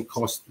certainly doesn't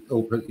cost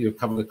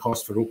cover the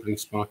cost for opening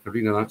Spark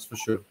Arena. That's for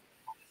sure.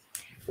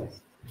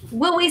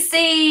 Will we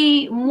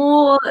see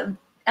more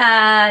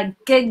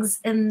gigs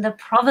in the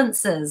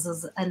provinces?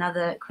 Was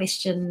another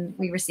question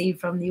we received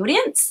from the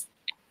audience.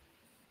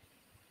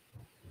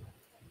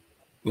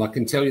 Well, I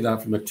can tell you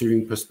that from a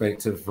touring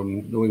perspective,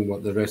 from knowing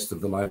what the rest of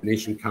the Live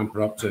Nation camp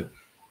are up to.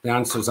 The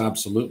answer is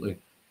absolutely.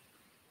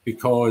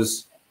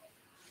 Because,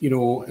 you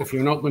know, if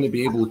you're not going to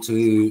be able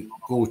to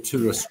go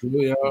to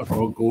Australia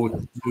or go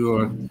to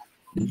the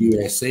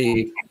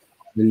USA,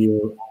 then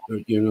you're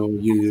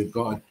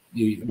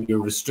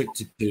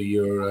restricted to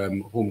your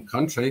home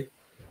country,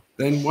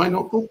 then why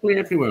not go play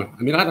everywhere?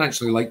 I mean, I'd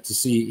actually like to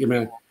see,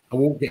 I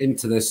won't get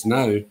into this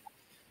now,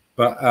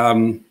 but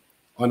on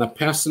a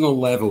personal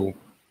level,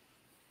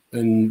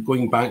 and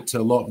going back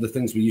to a lot of the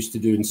things we used to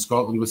do in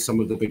Scotland with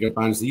some of the bigger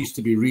bands, they used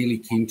to be really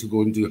keen to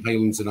go and do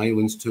Highlands and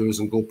Islands tours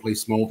and go play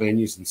small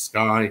venues in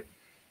Skye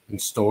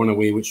and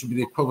Stornoway, which would be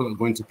the equivalent of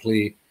going to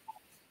play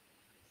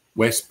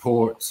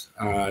Westport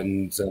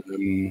and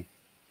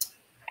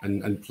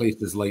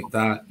places like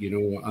that, you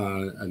know,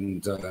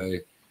 and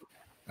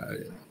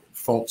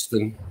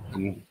Foxton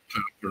and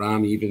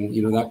Param even,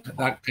 you know,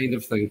 that kind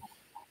of thing.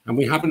 And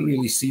we haven't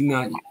really seen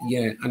that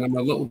yet. And I'm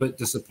a little bit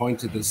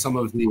disappointed that some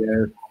of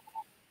the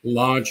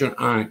larger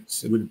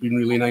acts, it would have been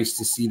really nice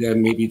to see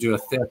them maybe do a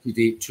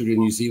 30-day tour in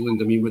New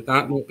Zealand. I mean, would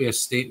that not be a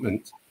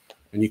statement?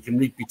 And you can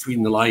read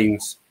between the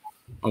lines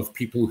of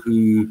people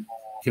who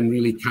can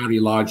really carry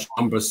large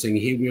numbers saying,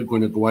 hey, we're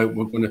going to go out,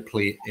 we're going to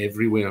play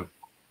everywhere.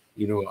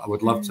 You know, I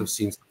would love to have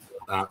seen something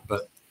like that,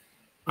 but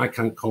I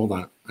can't call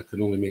that. I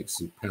can only make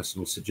some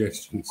personal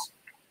suggestions.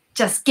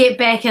 Just get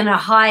back in a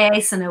high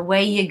ace and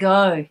away you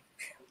go.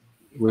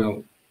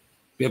 Well,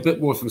 be a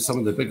bit more from some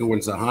of the bigger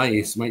ones. A high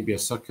ace might be a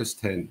circus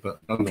tent, but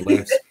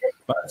nonetheless.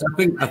 But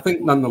I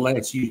think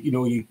nonetheless,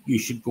 you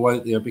should go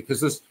out there,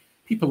 because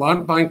people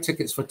aren't buying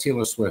tickets for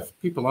Taylor Swift.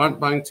 People aren't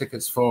buying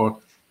tickets for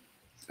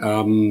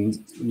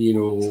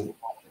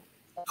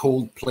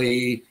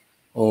Coldplay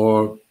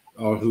or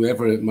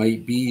whoever it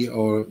might be,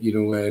 or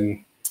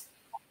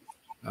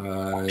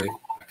I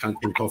can't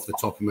think off the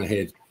top of my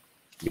head.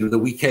 You know, The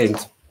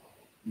Weeknd,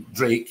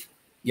 Drake,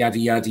 yada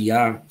yada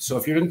yada. So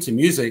if you're into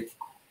music,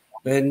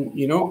 then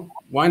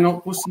why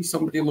not go see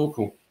somebody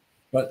local?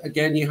 But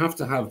again, you have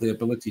to have the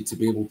ability to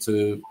be able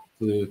to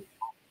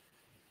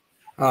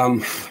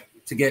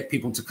get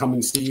people to come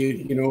and see you.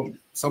 You know,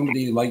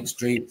 somebody who likes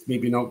Drake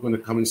maybe not going to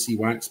come and see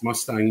Wax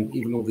Mustang,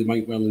 even though they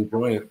might well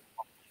enjoy it.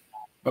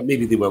 But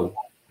maybe they will.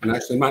 And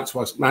actually, Wax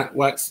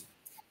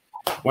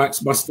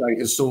Mustang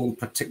is sold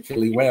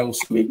particularly well.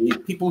 So maybe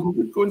people who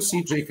would go and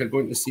see Drake are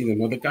going to see them.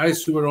 Or the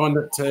guys who were on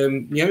at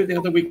Meow the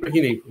other week,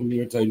 Rahine, when we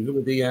were down, who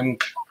were the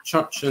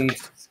Church and AP.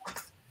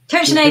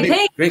 Church and AP.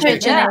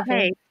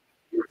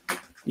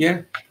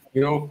 Yeah,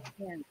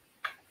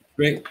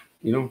 great,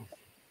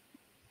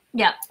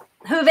 Yeah,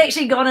 who have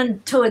actually gone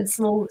and toured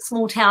small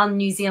town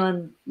New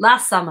Zealand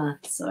last summer.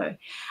 So,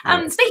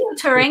 speaking of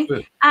touring,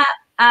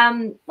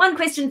 one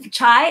question for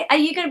CHAII: are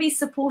you going to be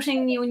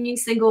supporting your new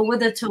single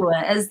with a tour?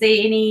 Is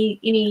there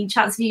any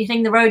chance of you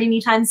hitting the road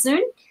anytime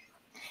soon?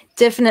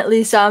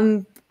 Definitely. So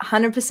I'm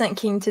 100%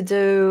 keen to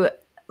do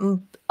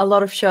a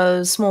lot of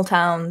shows, small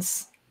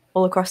towns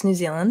all across New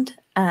Zealand.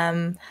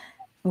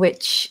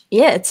 Which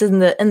it's in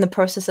the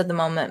process at the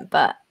moment,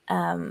 but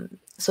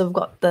so we've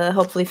got the,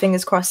 hopefully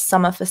fingers crossed,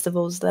 summer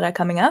festivals that are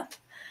coming up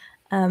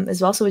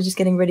as well. So we're just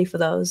getting ready for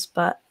those,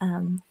 but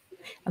I'm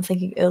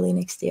thinking early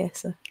next year.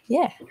 So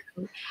yeah,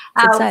 it's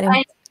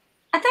exciting.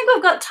 I think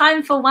we've got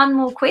time for one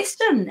more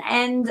question,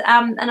 and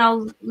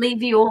I'll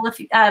leave you all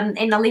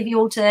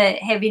to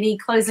have any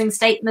closing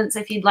statements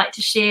if you'd like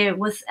to share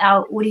with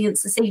our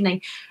audience this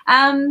evening.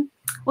 I'll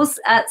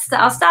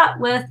start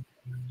with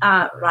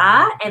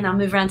Ra, and I'll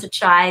move around to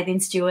CHAII, then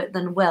Stuart,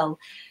 then Will.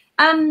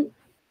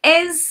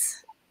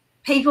 As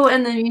people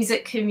in the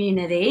music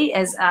community,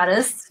 as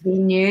artists,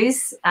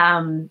 venues,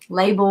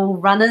 label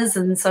runners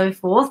and so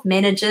forth,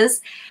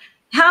 managers,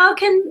 how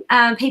can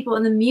people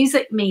in the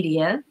music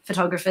media,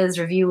 photographers,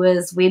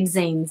 reviewers,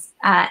 webzines,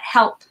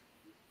 help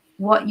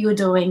what you're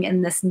doing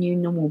in this new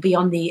normal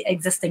beyond the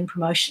existing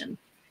promotion?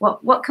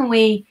 What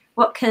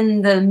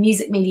can the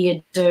music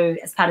media do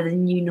as part of the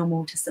new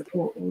normal to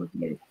support all of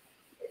you?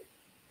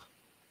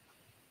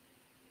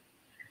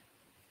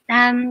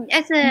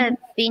 As a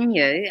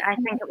venue, I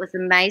think it was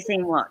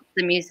amazing what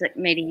the music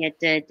media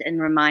did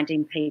in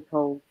reminding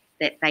people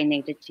that they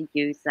needed to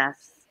use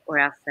us or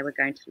else they were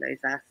going to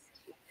lose us.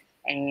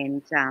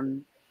 And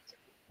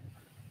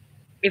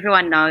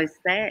everyone knows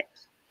that,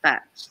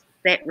 but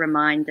that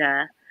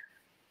reminder,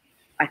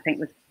 I think,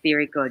 was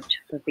very good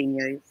for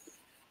venues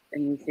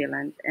in New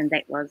Zealand, and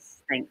that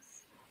was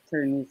thanks to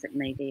the music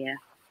media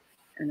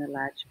in a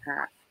large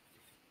part.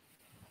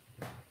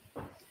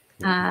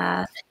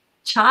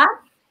 CHAII?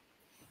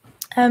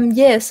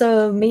 Yeah,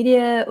 so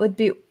media would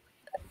be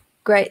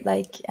great,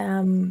 like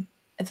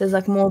if there's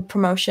like more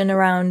promotion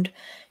around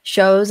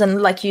shows,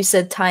 and like you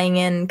said, tying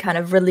in kind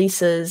of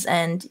releases,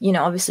 and you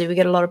know, obviously we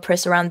get a lot of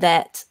press around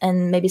that,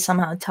 and maybe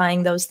somehow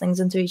tying those things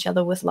into each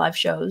other with live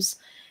shows,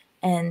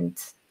 and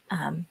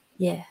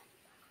yeah,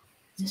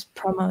 just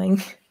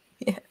promoting.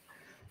 Yeah.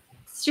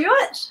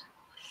 Stuart?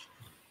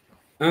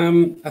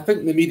 I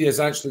think the media has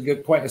actually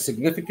got quite a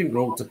significant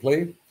role to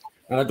play,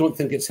 and I don't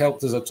think it's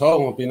helped us at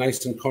all. I'll be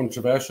nice and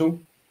controversial.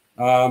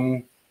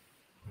 The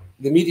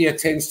media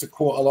tends to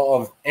quote a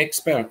lot of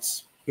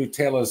experts who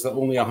tell us that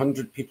only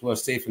 100 people are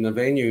safe in a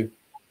venue.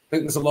 I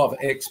think there's a lot of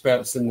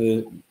experts in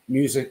the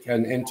music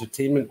and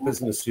entertainment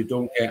business who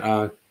don't get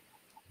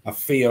a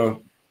fair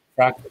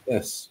crack at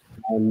this.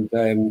 And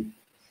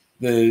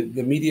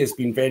the media has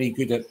been very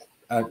good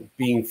at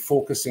being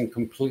focusing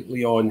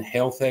completely on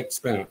health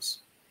experts.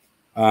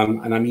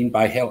 And I mean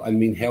by health, I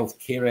mean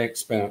healthcare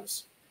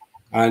experts.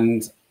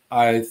 And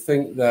I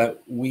think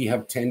that we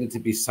have tended to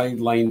be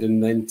sidelined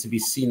and then to be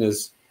seen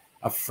as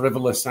a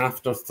frivolous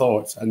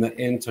afterthought, and that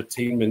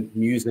entertainment,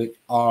 music,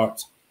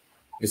 art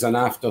is an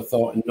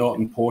afterthought and not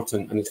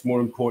important. And it's more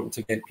important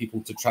to get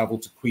people to travel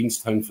to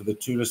Queenstown for the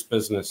tourist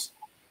business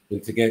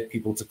than to get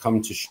people to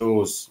come to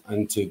shows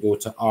and to go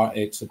to art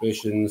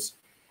exhibitions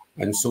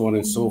and so on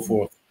and so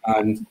forth.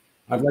 And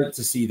I'd like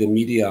to see the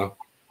media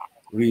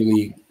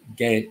really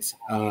get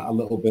a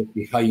little bit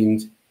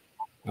behind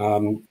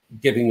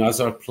giving us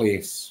our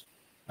place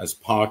as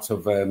part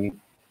of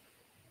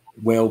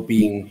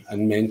well-being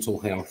and mental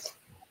health,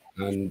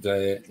 and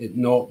it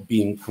not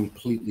being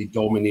completely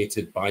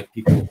dominated by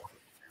people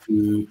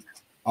who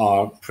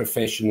are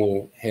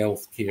professional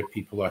healthcare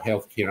people or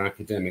healthcare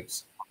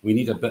academics. We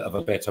need a bit of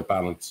a better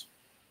balance.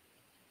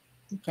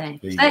 Okay,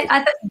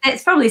 I think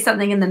that's probably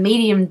something in the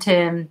medium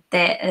term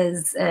that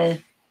is a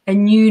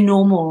new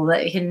normal,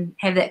 that we can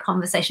have that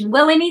conversation.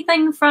 Will,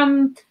 anything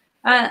from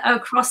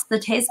across the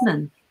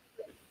Tasman?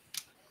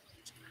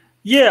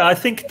 Yeah, I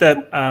think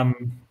that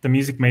the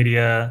music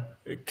media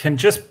can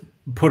just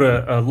put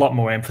a lot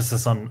more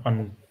emphasis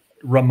on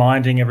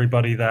reminding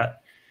everybody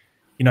that,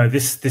 you know,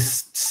 this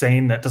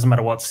scene, that doesn't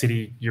matter what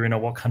city you're in or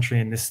what country,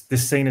 and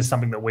this scene is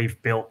something that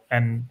we've built,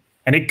 and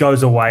it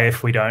goes away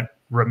if we don't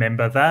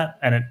remember that.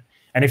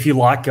 And if you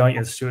like going,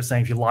 as Stuart was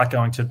saying, if you like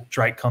going to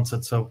Drake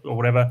concerts or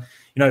whatever,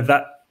 you know,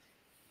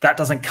 that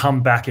doesn't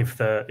come back if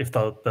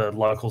the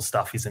local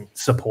stuff isn't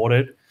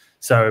supported.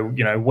 So,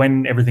 you know,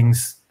 when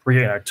everything's,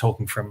 you know,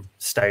 talking from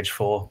stage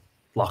 4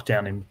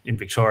 lockdown in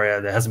Victoria,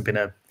 there hasn't been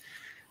a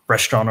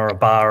restaurant or a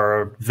bar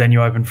or a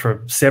venue open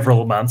for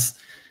several months.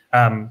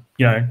 You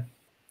know,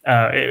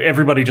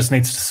 everybody just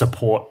needs to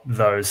support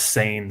those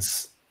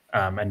scenes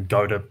and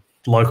go to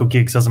local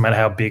gigs. Doesn't matter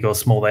how big or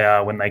small they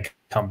are when they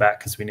come back,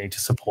 because we need to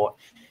support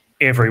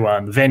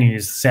everyone, the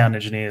venues, sound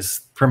engineers,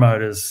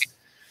 promoters,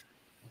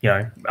 you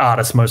know,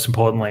 artists most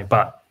importantly,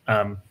 but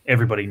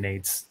everybody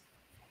needs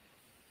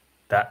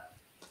that.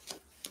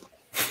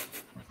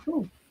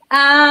 Cool.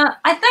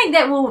 I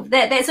think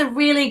that's a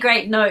really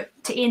great note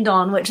to end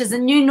on, which is a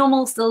new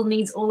normal still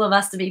needs all of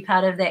us to be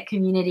part of that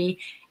community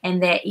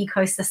and that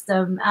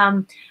ecosystem.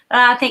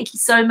 Thank you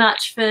so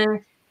much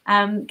for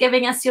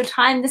giving us your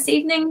time this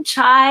evening.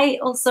 CHAII,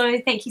 also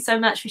thank you so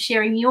much for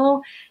sharing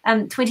your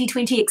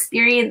 2020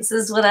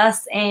 experiences with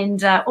us,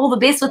 and all the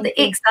best with the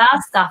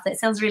XR stuff. That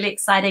sounds really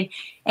exciting.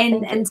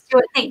 And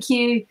Stuart, thank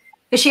you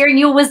for sharing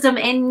your wisdom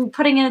and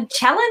putting a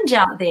challenge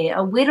out there,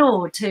 a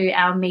whittle to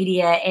our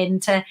media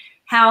and to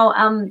how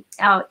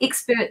our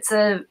experts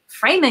are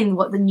framing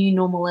what the new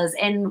normal is.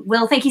 And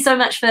Will, thank you so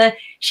much for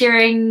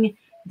sharing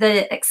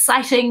the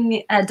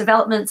exciting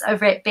developments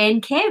over at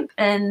Bandcamp,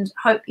 and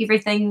hope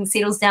everything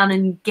settles down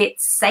and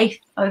gets safe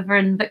over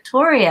in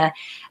Victoria.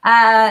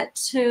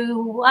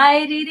 To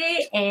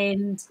Wairere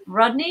and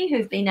Rodney,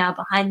 who've been our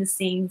behind the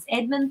scenes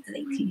admin,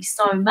 thank you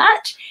so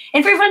much.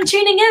 And for everyone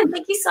tuning in,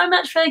 thank you so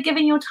much for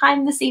giving your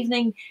time this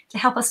evening to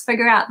help us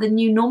figure out the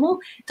new normal.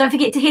 Don't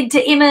forget to head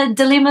to Emma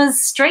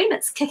Dilemma's stream.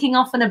 It's kicking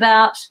off in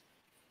about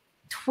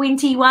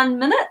 21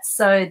 minutes.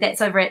 So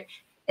that's over at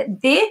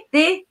there.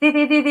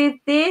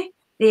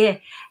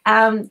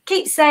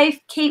 Keep safe,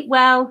 keep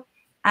well.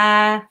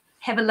 Have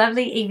a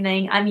lovely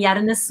evening. I'm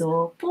Yadana.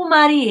 Pō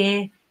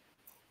Mārie.